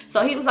share.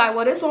 So he was like,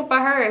 well, this one for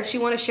her, if she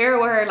want to share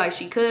it with her, like,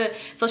 she could.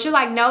 So she's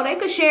like, no, they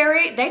could share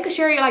it. They could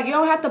share it. Like, you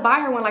don't have to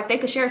buy her one. Like, they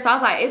could share it. So I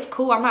was like, it's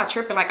cool. I'm not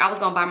tripping. Like, I was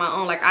going to buy my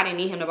own. Like, I didn't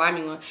need him to buy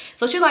me one.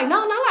 So she's like,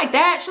 no, not like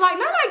that. She's like,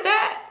 not like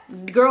that.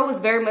 Girl was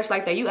very much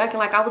like that. You acting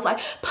like I was like,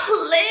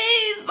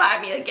 please buy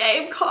me a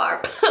game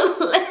card,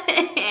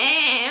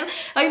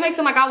 please. Like, it makes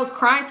him like I was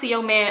crying to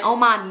your man on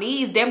my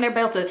knees, damn near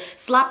about to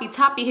sloppy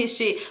toppy his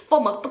shit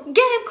for my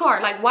game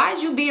card. Like, why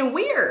is you being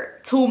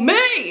weird to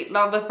me?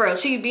 No, but for real,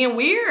 she being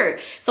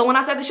weird. So when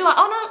I said that, she like,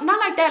 oh no, not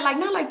like that. Like,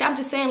 not like that. I'm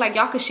just saying, like,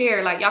 y'all could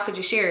share. Like, y'all could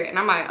just share it. And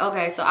I'm like,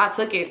 okay. So I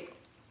took it.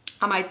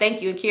 I'm like,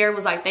 thank you. And Kiera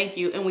was like, thank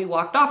you. And we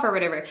walked off or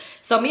whatever.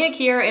 So me and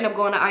Kiera ended up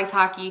going to ice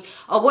hockey.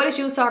 Oh, boy that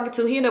she was talking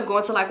to, he ended up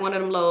going to like one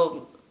of them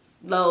little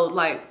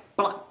like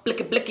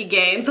blicky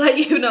games.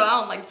 Like, you know,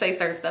 I don't like to say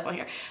certain stuff on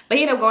here. But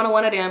he ended up going to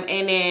one of them.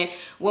 And then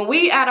when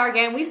we at our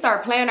game, we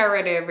start playing or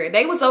whatever.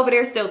 They was over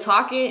there still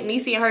talking,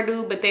 Niecy and her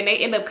dude, but then they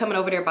ended up coming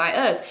over there by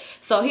us.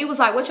 So he was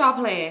like, what y'all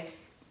playing?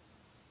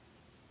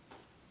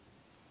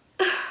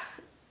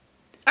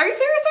 Are you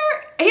serious,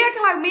 sir? He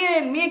acting like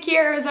me and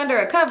Kiera is under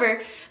a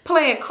cover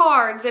playing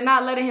cards and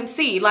not letting him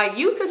see. Like,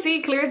 you could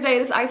see clear as day,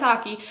 this ice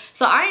hockey.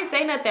 So I ain't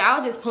say nothing. I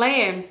was just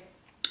playing.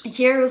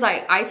 Kiera was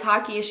like, ice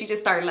hockey, and she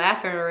just started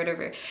laughing or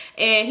whatever.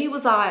 And he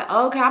was like,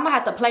 okay, I'm gonna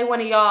have to play one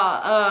of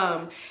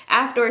y'all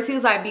afterwards. He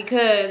was like,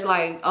 because,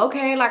 like,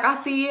 okay, like, I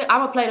see it,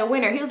 I'm gonna play the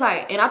winner. He was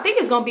like, and I think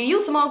it's gonna be you,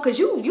 Symone, because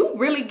you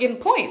really getting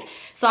points.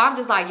 So I'm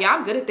just like, yeah,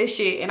 I'm good at this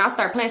shit. And I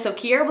start playing. So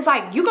Kiera was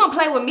like, you gonna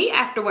play with me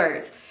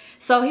afterwards?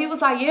 So he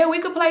was like, yeah, we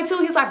could play too.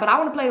 He's like, but I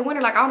want to play the winner.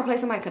 Like, I want to play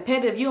somebody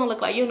competitive. You don't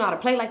look like you know how to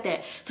play like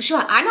that. So she's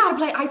like, I know how to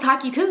play ice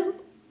hockey too.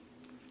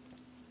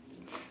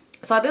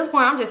 So at this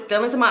point, I'm just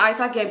still into my ice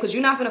hockey game, because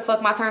you're not finna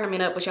fuck my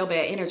tournament up with your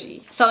bad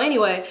energy. So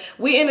anyway,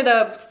 we ended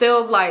up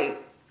still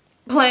like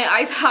playing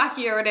ice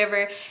hockey or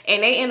whatever,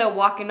 and they end up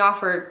walking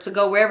off her to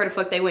go wherever the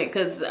fuck they went,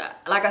 because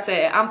like I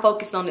said, I'm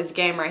focused on this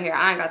game right here.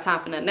 I ain't got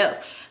time for nothing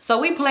else. So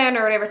we planned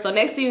or whatever. So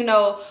next thing you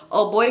know,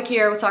 old boy that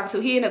Kiera was talking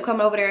to, he ended up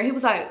coming over there, and he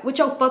was like, with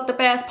your fucked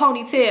up ass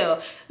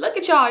ponytail, look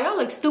at y'all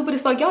look stupid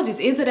as fuck, y'all just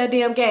into that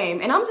damn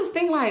game. And I'm just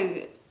thinking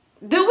like,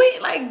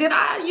 did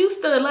I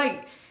used to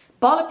like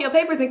ball up your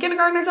papers in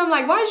kindergarten or something?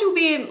 Like, why is you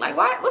being like,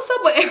 what's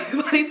up with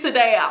everybody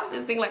today? I'm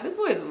just thinking like, this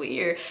boy is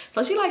weird.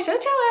 So she like,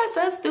 shut your ass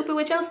up, stupid,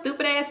 with your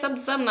stupid ass,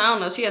 something, I don't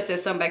know. She had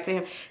said something back to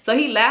him. So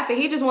he laughing.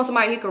 He just wants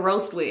somebody he could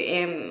roast with.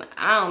 And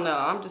I don't know.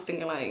 I'm just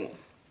thinking like,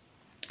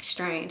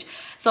 Strange.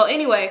 So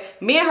anyway,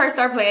 me and her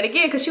start playing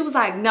again because she was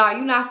like, nah,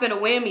 you not finna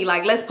win me.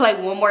 Like, let's play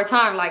one more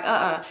time. Like,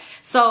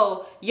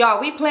 So y'all,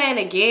 we playing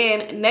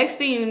again. Next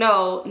thing you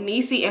know,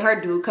 Niecy and her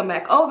dude come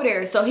back over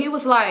there. So he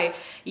was like,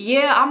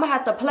 yeah, I'm gonna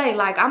have to play.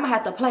 Like, I'm gonna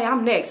have to play.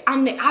 I'm next.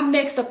 I'm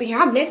next up in here.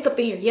 I'm next up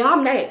in here. Yeah,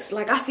 I'm next.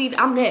 Like,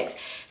 I'm next.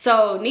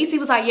 So Niecy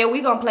was like, yeah,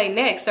 we gonna play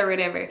next or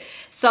whatever.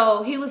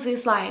 So he was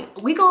just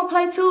like, we gonna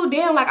play too?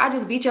 Damn, like, I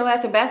just beat your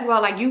ass in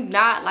basketball. Like, you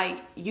not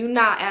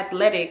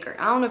athletic. Or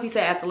I don't know if he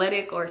said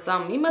athletic or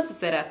something. He must have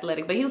said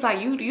athletic. But he was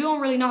like, you don't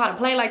really know how to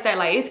play like that.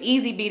 Like, it's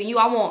easy beating you.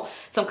 I want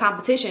some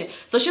competition.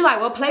 So she's like,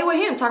 well, play with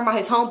him. Talking about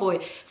his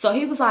homeboy. So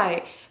he was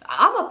like,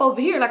 I'm up over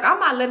here. Like,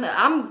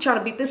 I'm trying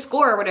to beat this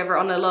score or whatever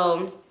on the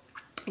little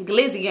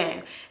glizzy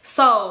game.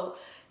 So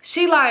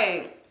she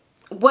like,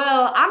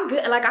 well, I'm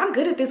good. Like, I'm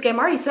good at this game.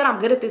 I already said I'm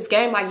good at this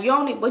game. Like,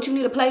 what you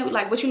need to play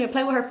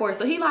with her for.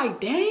 So he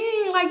like,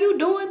 dang, like, you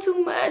doing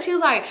too much. He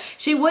was like,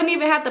 she wouldn't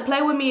even have to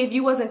play with me if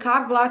you wasn't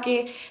cock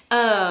blocking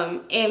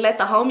and let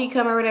the homie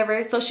come or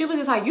whatever. So she was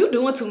just like, you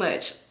doing too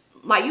much.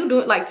 Like,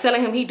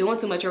 telling him he doing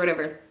too much or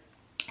whatever.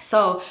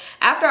 So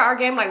after our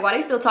game, like, while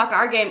they still talking,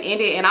 our game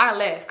ended and I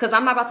left because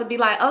I'm not about to be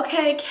like,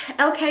 okay,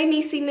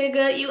 Niecy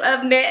nigga, you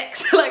up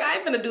next. Like, I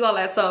ain't finna do all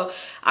that. So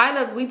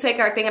we take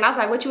our thing and I was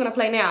like, what you wanna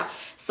play now?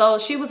 So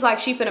she was like,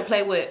 she finna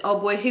play with, oh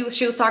boy,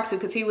 she was talking to,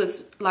 because he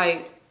was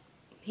like,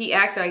 he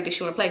asked her like, did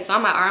she want to play? So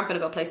I'm like, all right, I'm finna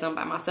go play something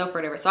by myself or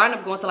whatever. So I ended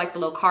up going to like the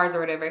little cars or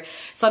whatever.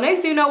 So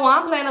next thing you know, while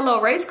I'm playing a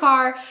little race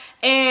car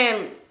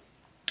and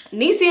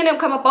Niecy and them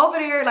come up over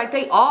there, like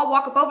they all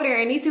walk up over there,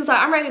 and Niecy was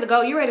like, I'm ready to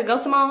go. You ready to go,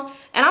 Symone?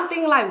 And I'm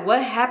thinking like,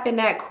 what happened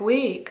that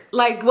quick?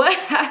 Like, what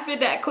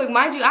happened that quick?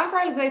 Mind you, I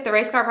probably played the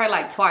race car probably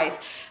like twice.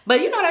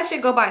 But you know that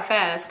shit go by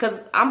fast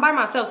because I'm by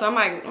myself. So I'm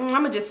like, I'm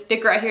gonna just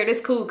stick right here.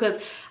 This cool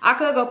because I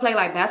could go play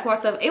like basketball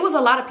stuff. It was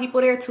a lot of people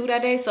there too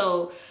that day.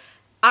 So,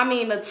 I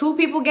mean, the 2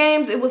 people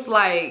games, it was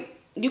like,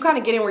 you kind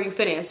of get in where you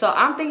fit in. So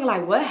I'm thinking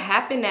like, what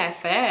happened that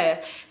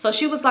fast? So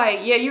she was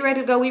like, yeah, you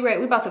ready to go? We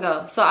about to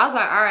go. So I was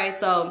like, all right.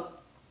 So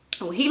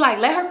he like,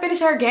 let her finish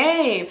her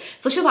game.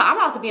 So she was like, I'm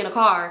about to be in a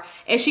car.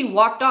 And she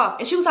walked off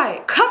and she was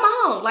like, come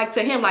on, like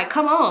to him, like,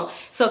 come on.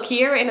 So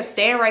Kiera ended up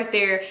staying right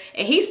there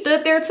and he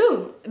stood there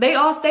too. They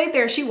all stayed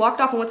there. She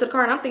walked off and went to the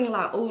car and I'm thinking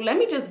like, oh, let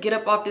me just get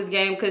up off this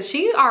game because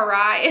she all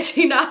right and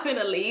she not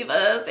gonna leave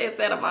us in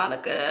Santa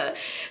Monica.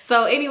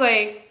 So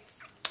anyway,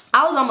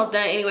 I was almost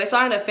done anyway, so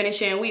I ended up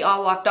finishing. We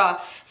all walked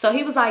off. So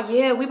he was like,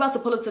 yeah, we about to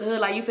pull up to the hood.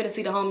 Like, you finna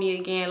see the homie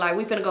again. Like,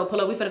 we finna go pull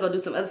up. We finna go do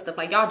some other stuff.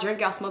 Like, y'all drink,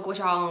 y'all smoke what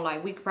y'all on.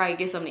 Like, we could probably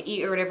get something to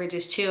eat or whatever,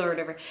 just chill or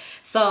whatever.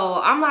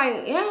 So I'm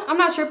like, yeah, I'm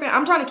not tripping.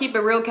 I'm trying to keep it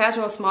real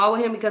casual and small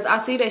with him because I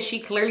see that she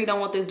clearly don't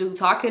want this dude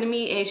talking to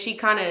me and she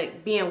kind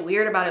of being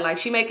weird about it. Like,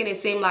 she making it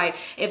seem like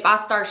if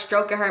I start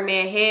stroking her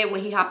man head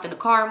when he hopped in the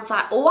car, I'm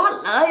like, oh,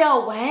 I love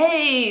your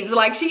waves.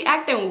 Like, she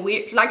acting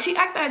weird. Like, she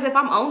acting as if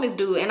I'm on this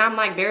dude and I'm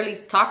like barely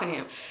talking to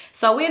him.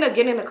 So we end up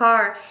getting in the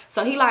car.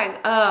 So he like,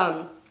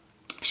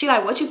 she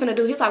like, what you finna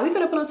do? He's like, we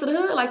finna pull up to the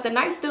hood. Like, the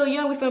night's still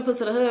young. We finna pull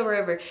to the hood,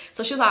 wherever.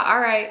 So she's like, all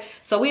right.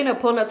 So we end up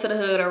pulling up to the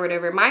hood or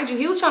whatever. Mind you,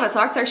 he was trying to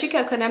talk to her. She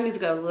kept cutting that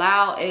music up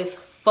loud as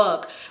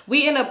fuck.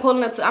 We end up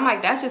pulling up to, I'm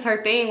like, that's just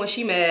her thing when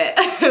she mad.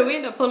 We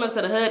end up pulling up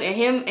to the hood and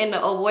him and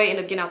the old boy end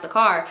up getting out the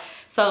car.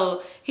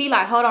 So he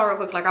like, hold on real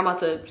quick. Like, I'm about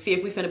to see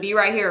if we finna be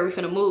right here or we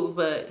finna move,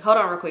 but hold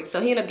on real quick. So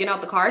he ended up getting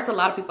out the car. It's a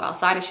lot of people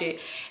outside and shit.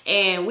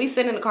 And we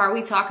sit in the car,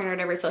 we talking or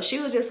whatever. So she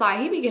was just like,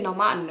 he be getting on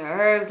my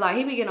nerves. Like,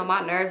 he be getting on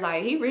my nerves.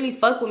 Like, he really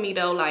fuck with me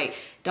though. Like,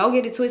 don't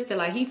get it twisted.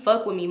 Like, he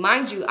fuck with me.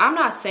 Mind you, I'm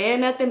not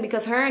saying nothing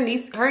because her and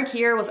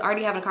Kiera was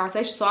already having a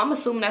conversation. So I'm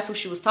assuming that's who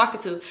she was talking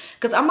to.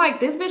 Cause I'm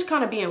like, this bitch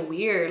kind of being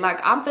weird. Like,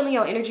 I'm feeling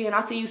your energy and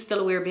I see you still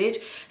a weird bitch.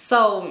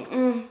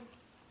 So,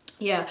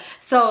 yeah,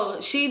 so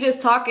she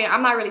just talking.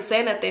 I'm not really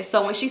saying nothing.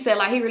 So when she said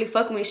like, he really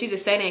fuck with me, she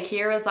just saying that.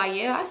 Kiera's like,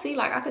 yeah, I see.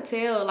 Like, I could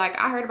tell. Like,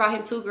 I heard about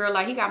him too, girl.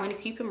 Like, he got money to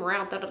keep him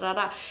around. Da da da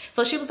da.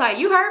 So she was like,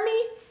 you heard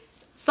me?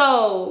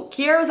 So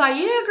Kiera was like,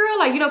 yeah, girl.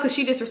 Like, you know, because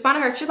she just responded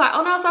to her. She's like,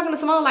 oh no, I was talking to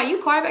Symone. Like,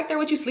 you quiet back there?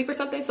 Would you sleep or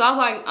something? So I was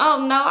like,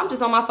 oh no, I'm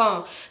just on my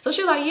phone. So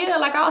she was like, yeah.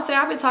 Like, I was saying,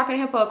 I've been talking to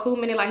him for a cool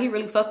minute. Like, he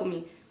really fuck with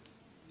me.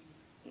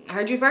 I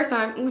heard you first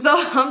time. So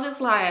I'm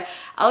just like,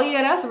 oh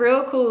yeah, that's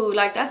real cool.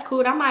 Like, that's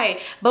cool. I'm like,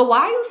 but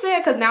why you said,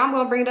 because now I'm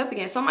gonna bring it up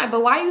again. So I'm like,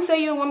 but why you say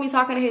you don't want me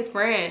talking to his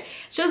friend?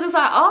 She was just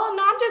like, oh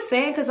no, I'm just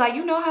saying, because like,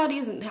 you know how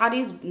these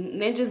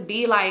ninjas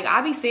be. Like,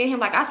 I be seeing him,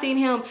 like, I seen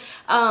him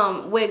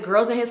with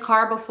girls in his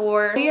car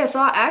before. Yeah, so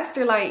I asked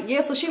her like,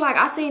 yeah, so she like,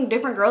 I seen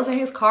different girls in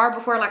his car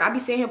before. Like, I be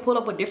seeing him pull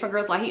up with different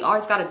girls. Like, he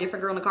always got a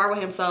different girl in the car with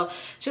him. So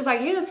she's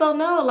like, yeah, so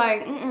no,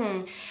 like,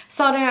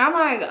 So then I'm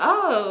like,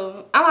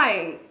 oh, I'm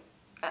like,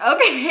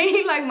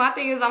 okay. Like, my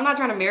thing is, I'm not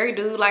trying to marry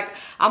dude. Like,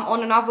 I'm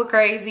on and off with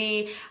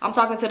crazy. I'm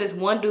talking to this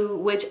one dude,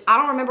 which I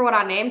don't remember what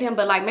I named him,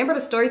 but like, remember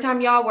the story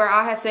time, y'all, where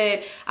I had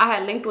said I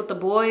had linked with the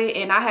boy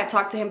and I had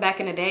talked to him back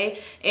in the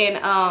day, and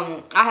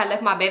I had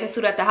left my bathing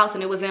suit at the house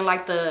and it was in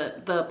like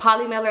the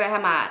poly mailer that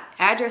had my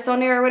address on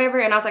there or whatever,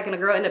 and I was like, and the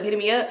girl ended up hitting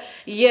me up.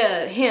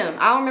 Yeah, him.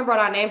 I don't remember what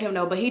I named him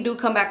though, but he do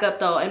come back up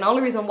though, and the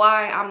only reason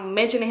why I'm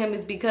mentioning him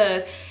is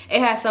because it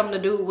has something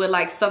to do with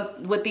like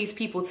with these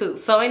people too.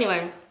 So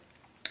anyway,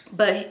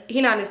 But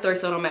he not in this story,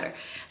 so it don't matter.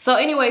 So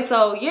anyway,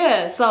 so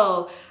yeah,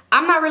 so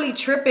I'm not really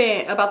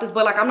tripping about this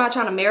boy. Like, I'm not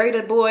trying to marry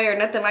the boy or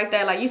nothing like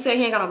that. Like, you say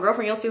he ain't got no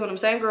girlfriend, you don't see with him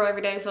same girl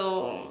every day.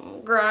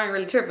 So, girl, I ain't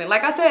really tripping.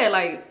 Like I said,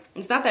 like,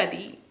 it's not that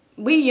deep.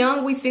 We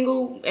young, we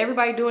single,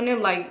 everybody doing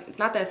them. Like, it's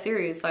not that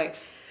serious. Like,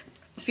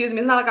 excuse me,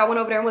 it's not like I went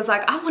over there and was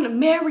like, I want to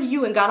marry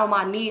you, and got on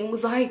my knee and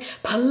was like,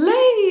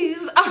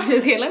 please. I'm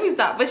just kidding, let me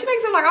stop. But she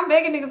makes it like I'm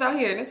begging niggas out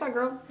here. And it's like,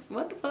 girl,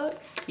 what the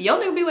fuck? Yo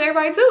nigga be with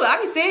everybody too.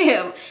 I be seeing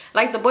him.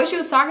 Like, the boy she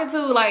was talking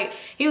to, like,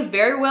 he was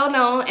very well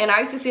known, and I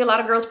used to see a lot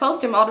of girls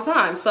post him all the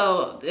time.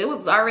 So it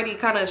was already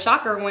kind of a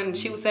shocker when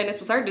she was saying this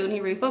was her dude and he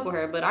really fucked with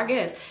her, but I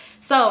guess.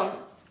 So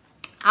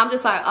I'm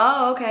just like,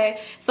 oh, okay.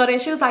 So then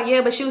she was like,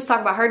 yeah, but she was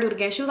talking about her dude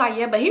again. She was like,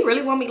 yeah, but he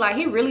really want me. Like,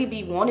 he really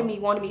be wanting me.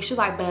 She was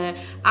like, but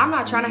I'm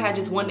not trying to have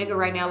just one nigga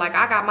right now. Like,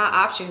 I got my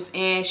options.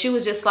 And she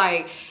was just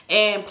like,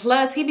 and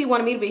plus he be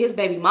wanting me to be his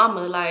baby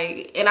mama.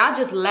 Like, and I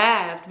just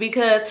laughed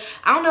because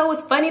I don't know, it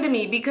was funny to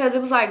me because it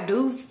was like,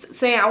 dudes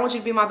saying, I want you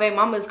to be my baby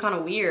mama is kind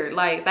of weird.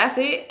 Like, that's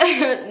it.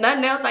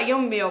 Nothing else. Like, you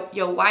don't be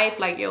your wife,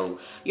 like your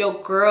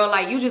girl.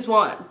 Like, you just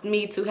want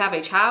me to have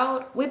a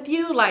child with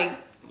you. Like,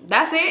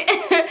 that's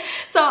it.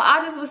 So I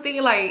just was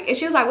thinking, like, and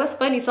she was like, what's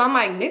funny? So I'm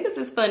like, niggas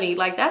is funny.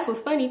 Like, that's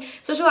what's funny.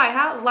 So she's like,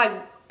 how, like,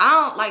 I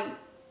don't, like,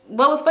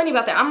 what was funny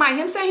about that? I'm like,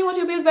 him saying he wants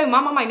you to be his baby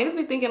mama, I'm like, niggas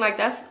be thinking, like,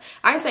 that's,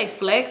 I didn't say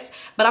flex,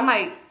 but I'm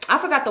like, I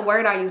forgot the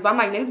word I used, but I'm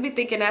like, niggas be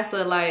thinking that's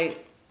a,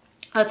 like,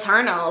 a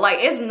turn on. Like,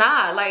 it's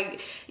not.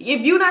 Like,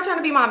 if you not trying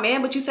to be my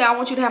man, but you say I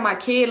want you to have my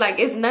kid, like,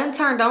 it's nothing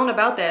turned on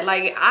about that.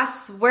 Like, I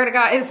swear to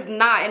God, it's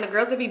not. And the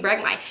girls that be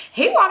bragging like,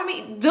 he wanted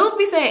me, dudes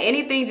be saying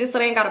anything just so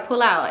they ain't gotta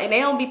pull out, and they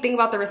don't be thinking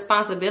about the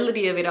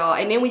responsibility of it all.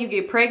 And then when you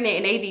get pregnant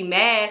and they be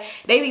mad,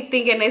 they be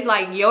thinking it's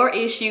like your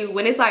issue,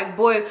 when it's like,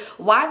 boy,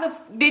 why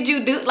the did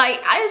you do,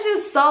 like, it's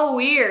just so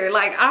weird.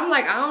 Like, I'm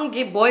like, I don't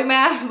get boy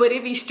mad, but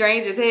it be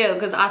strange as hell,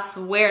 because I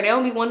swear they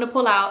don't be wanting to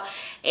pull out,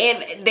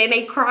 and then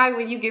they cry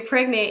when you get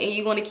pregnant and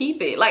you want to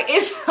keep it. Like,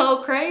 it's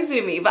so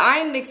crazy to me. But I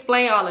didn't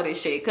explain all of this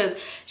shit because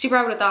she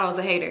probably thought I was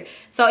a hater.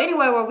 So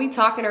anyway, while we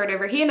talking or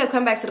whatever, he ended up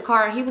coming back to the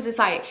car and he was just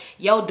like,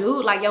 yo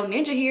dude, like, yo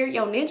ninja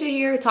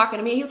here talking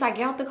to me. He was like,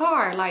 get out the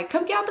car, like,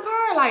 come get out the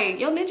car,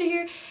 like, yo ninja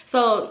here.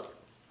 So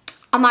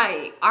I'm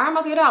like, all right, I'm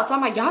about to get out. So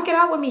I'm like, y'all get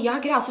out with me, y'all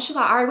get out. So she's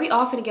like, all right, we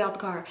all finna get out the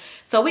car.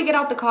 So we get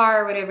out the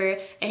car or whatever,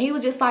 and he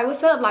was just like,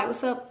 what's up? Like,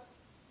 what's up,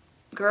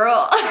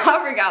 girl?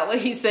 I forgot what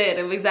he said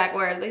in exact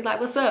words, but he's like,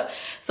 what's up?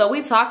 So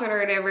we talking or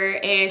whatever,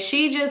 and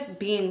she just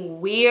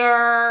being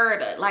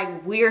weird,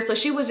 like weird. So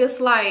she was just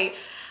like,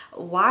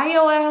 why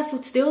your ass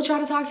still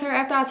trying to talk to her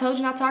after I told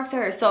you not to talk to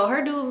her? So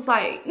her dude was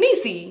like,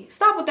 Niecy,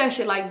 stop with that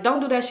shit. Like,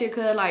 don't do that shit,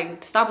 cuz,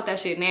 like, stop with that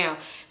shit now.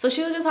 So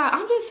she was just like,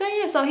 I'm just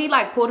saying. So he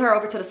like pulled her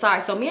over to the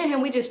side. So me and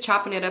him, we just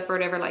chopping it up or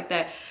whatever like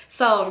that.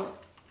 So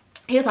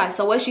he was like,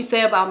 so what she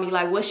say about me?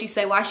 Like, what she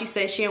say? Why she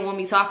said she didn't want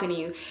me talking to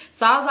you?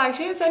 So I was like,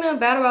 she didn't say nothing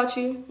bad about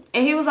you.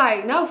 And he was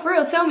like, no, for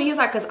real, tell me. He was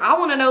like, because I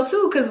want to know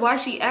too, because why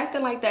she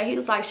acting like that? He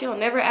was like, she don't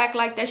never act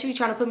like that. She be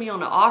trying to put me on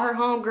to all her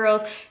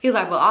homegirls. He was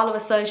like, but all of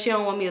a sudden she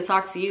don't want me to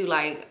talk to you.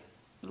 Like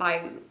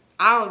I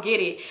don't get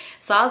it.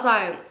 So I was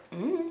like,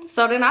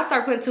 So then I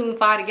started putting 2 and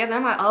 5 together.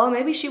 I'm like, oh,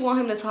 maybe she want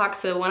him to talk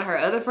to one of her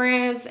other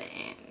friends,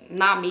 and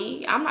not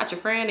me. I'm not your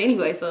friend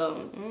anyway.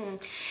 So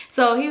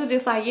so he was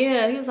just like,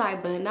 yeah. He was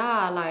like, but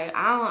nah, like,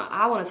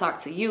 I want to talk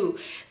to you.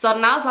 So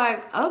then I was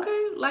like,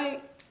 okay,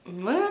 like,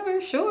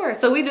 whatever, sure.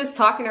 So we just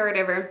talking or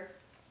whatever.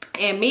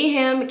 And me,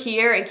 him,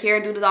 Kiera, and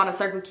Kiera dude is on a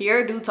circle.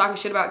 Kiera dude talking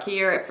shit about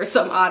Kiera for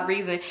some odd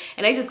reason.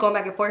 And they just going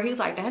back and forth. He was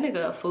like, that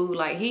nigga a fool.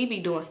 Like, he be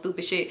doing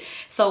stupid shit.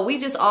 So we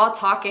just all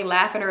talking,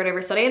 laughing or whatever.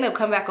 So they end up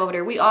coming back over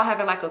there. We all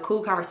having like a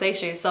cool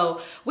conversation.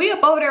 So we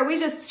up over there. We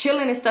just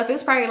chilling and stuff.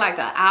 It's probably like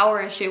an hour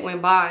and shit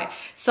went by.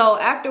 So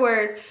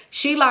afterwards,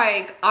 she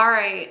like, all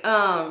right,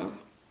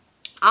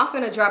 I'm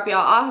finna drop y'all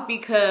off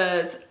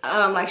because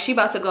like she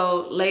about to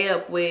go lay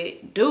up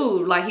with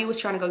dude. Like, he was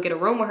trying to go get a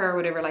room with her or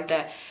whatever like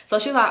that. So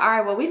she's like, all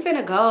right, well, we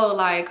finna go.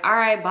 Like, all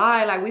right,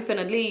 bye. Like, we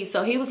finna leave.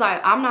 So he was like,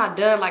 I'm not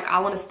done. Like, I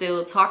want to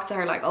still talk to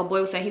her. Like, oh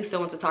boy was saying he still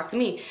wants to talk to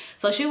me.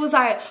 So she was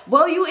like,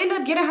 well, you end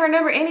up getting her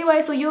number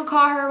anyway, so you'll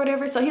call her or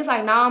whatever. So he's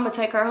like, nah, I'm gonna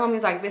take her home.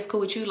 He's like, if it's cool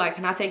with you, like,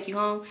 can I take you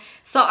home?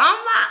 So I'm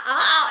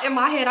like, in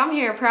my head, I'm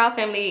hearing Proud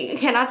Family,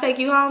 can I take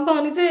you home,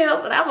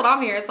 ponytail? So that's what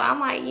I'm hearing. So I'm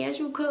like, yes,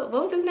 you could.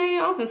 What was his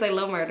name? I was gonna say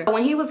Lil Murder.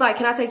 When he was like,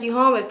 can I take you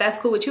home if that's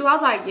cool with you? I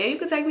was like, yeah, you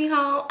could take me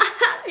home.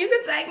 You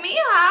could take me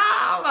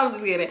home. I'm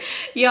just kidding.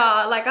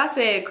 Y'all, like I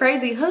said,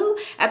 Crazy who?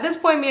 At this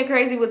point, me and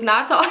Crazy was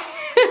not talking.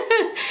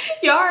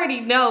 Y'all already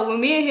know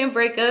when me and him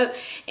break up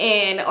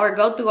or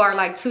go through our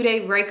like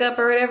 2-day breakup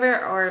or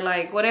whatever, or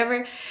like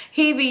whatever,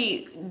 he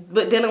be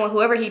dealing with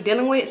whoever he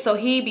dealing with, so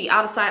he be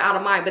out of sight, out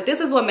of mind. But this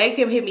is what make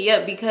him hit me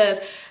up, because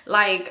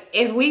like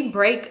if we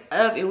break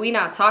up and we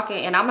not talking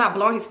and I'm not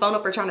blowing his phone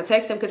up or trying to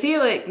text him, because he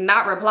would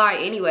not reply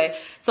anyway.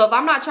 So if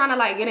I'm not trying to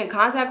like get in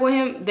contact with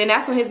him, then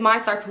that's when his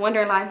mind starts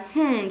wondering like,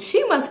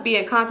 she must be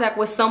in contact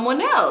with someone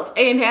else.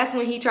 And that's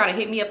when he try to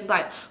hit me up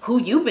like,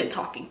 who you been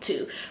talking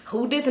to,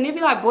 who this, and he'd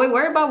be like, boy,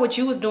 worry about what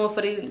you was doing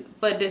for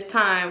this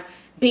time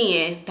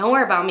being, don't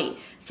worry about me.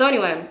 So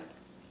anyway,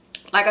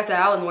 like I said,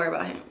 I wasn't worried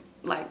about him.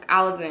 like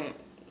I wasn't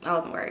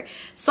worried.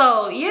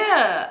 So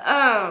yeah,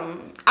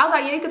 I was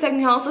like, yeah, you can take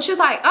me home. So she was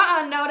like,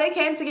 no, they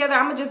came together,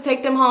 I'm gonna just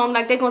take them home,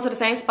 like they going to the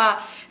same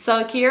spot.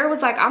 So Kiera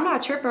was like, I'm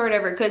not tripping or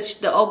whatever, because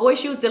the old boy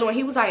she was dealing with,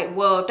 he was like,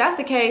 well, if that's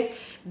the case,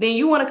 then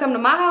you want to come to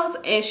my house?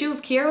 And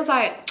Kiera was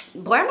like,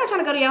 boy, I'm not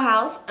trying to go to your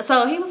house.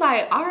 So he was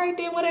like, all right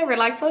then, whatever,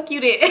 like fuck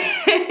you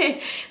then.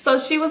 So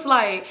she was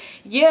like,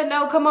 yeah,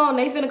 no, come on,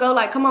 they finna go,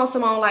 like come on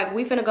Symone, like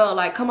we finna go,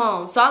 like come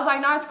on. So I was like,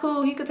 nah, it's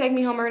cool, he could take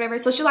me home or whatever.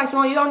 So she's like,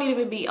 Symone, you don't need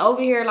to be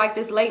over here like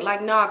this late,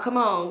 like nah, come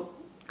on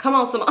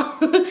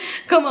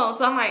Symone. Come on.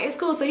 So I'm like, it's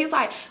cool. So he's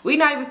like, we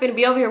not even finna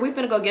be over here, we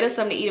finna go get us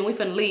something to eat and we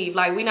finna leave,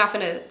 like we not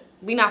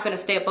finna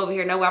stay up over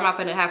here. No way, I'm not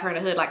finna have her in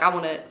the hood. Like I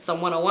wanted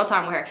some one-on-one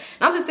time with her. And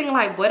I'm just thinking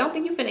like, boy, don't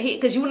think you finna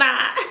hit, cause you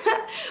not.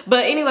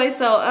 But anyway,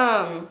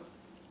 so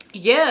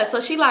yeah, so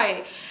she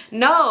like,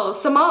 no,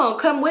 Symone,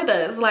 come with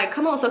us, like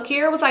come on. So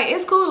Kiera was like,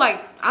 it's cool,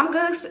 like I'm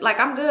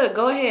good,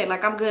 go ahead,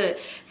 like I'm good.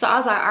 So I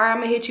was like, all right, I'm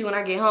gonna hit you when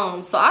I get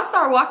home. So I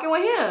started walking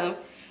with him.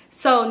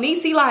 So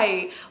Niecy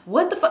like,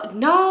 what the fuck?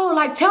 No,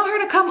 like tell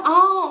her to come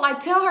on,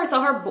 like tell her. So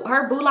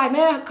her boo like,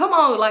 man, come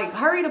on, like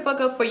hurry the fuck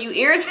up for you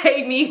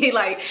irritate me.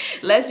 Like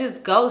let's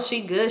just go.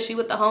 She good. She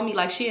with the homie.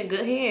 Like she in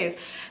good hands.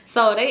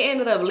 So they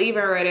ended up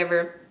leaving or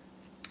whatever.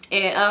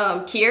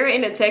 And Kiera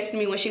ended up texting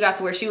me when she got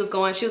to where she was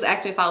going. She was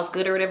asking me if I was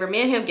good or whatever.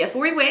 Me and him, guess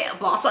where we went?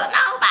 Bossa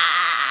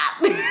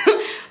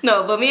Nova.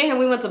 No, but me and him,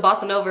 we went to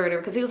Bossa Nova or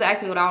whatever because he was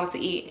asking me what I wanted to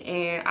eat,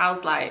 and I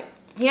was like,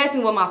 he asked me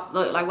what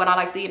I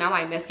like to eat, and I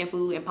like Mexican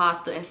food and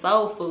pasta and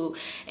soul food.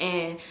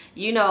 And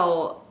you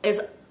know, it's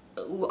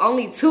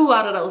only 2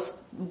 out of those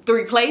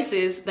 3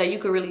 places that you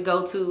could really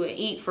go to and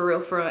eat for real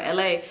from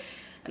LA.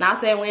 Not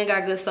saying we ain't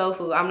got good soul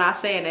food. I'm not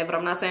saying that, but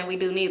I'm not saying we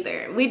do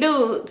neither. We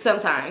do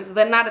sometimes,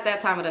 but not at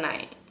that time of the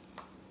night.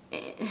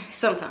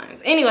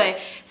 Sometimes.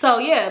 Anyway, so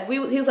yeah, he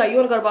was like, you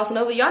want to go to Bossa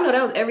Nova? Y'all know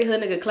that was every hood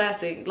nigga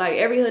classic. Like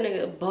every hood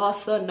nigga,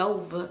 Bossa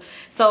Nova.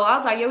 So I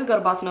was like, yeah, we go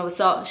to Bossa Nova.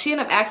 So she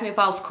ended up asking me if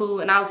I was cool,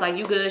 and I was like,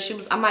 you good?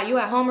 I'm like, you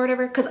at home or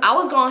whatever? Because I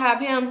was going to have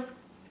him.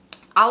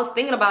 I was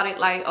thinking about it,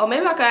 like, oh,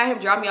 maybe I could have him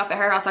drop me off at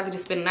her house so I could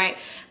just spend the night.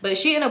 But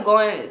she ended up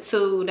going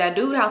to that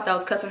dude house that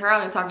was cussing her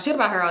out and talking shit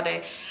about her all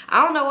day.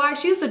 I don't know why.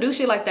 She used to do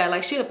shit like that.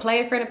 Like, she would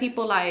play in front of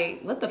people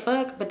like, what the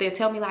fuck? But they'd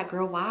tell me like,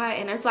 girl, why?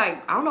 And it's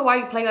like, I don't know why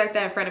you play like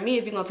that in front of me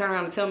if you're going to turn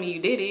around and tell me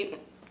you did it.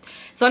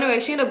 So anyway,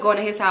 she ended up going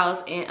to his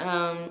house, and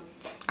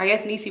I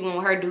guess Niecy went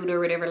with her dude or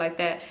whatever like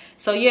that.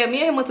 So yeah, me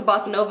and him went to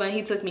Bossa Nova, and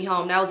he took me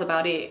home. That was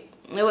about it.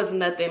 It was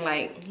nothing,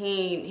 like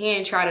he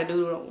didn't try to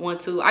do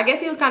 1-2. I guess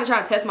he was kind of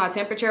trying to test my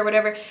temperature or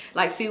whatever,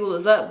 like see what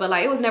was up, but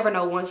like it was never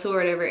no 1-2 or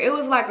whatever. It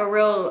was like a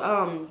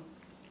real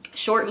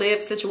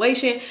short-lived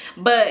situation,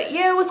 but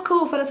yeah, it was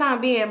cool for the time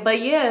being.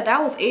 But yeah,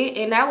 that was it,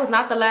 and that was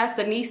not the last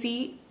of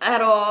Niecy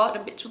at all. The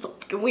bitch was a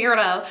fucking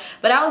weirdo,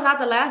 but that was not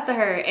the last of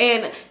her.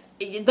 And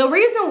the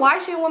reason why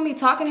she didn't want me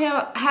talking to him,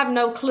 I have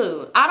no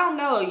clue. I don't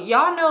know.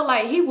 Y'all know,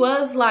 like, he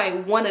was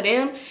like one of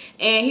them,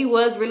 and he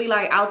was really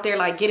like out there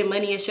like getting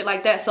money and shit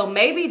like that. So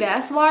maybe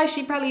that's why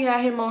she probably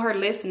had him on her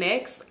list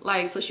next.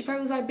 Like, so she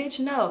probably was like,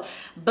 bitch, no.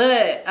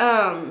 But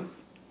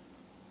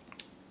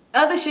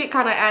other shit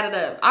kind of added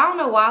up. I don't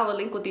know why I would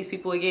link with these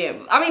people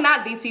again. I mean,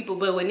 not these people,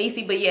 but with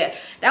Niecy. But yeah,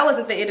 that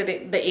wasn't the end of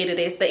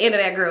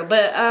that girl.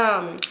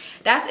 But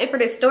that's it for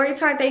this story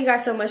time. Thank you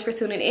guys so much for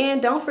tuning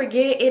in. Don't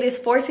forget, it is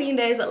 14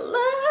 days of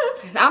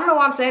love. I don't know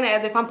why I'm saying that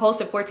as if I'm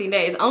posting 14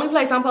 days. Only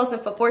place I'm posting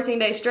for 14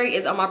 days straight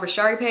is on my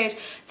Brishari page.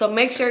 So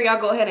make sure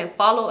y'all go ahead and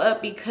follow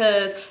up,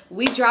 because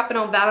we dropping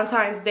on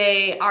Valentine's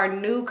Day our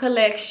new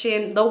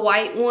collection, the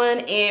white one,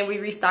 and we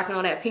restocking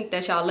on that pink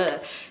that y'all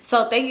love.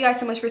 So thank you guys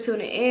so much for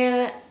tuning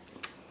in.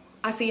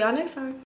 I'll see y'all next time.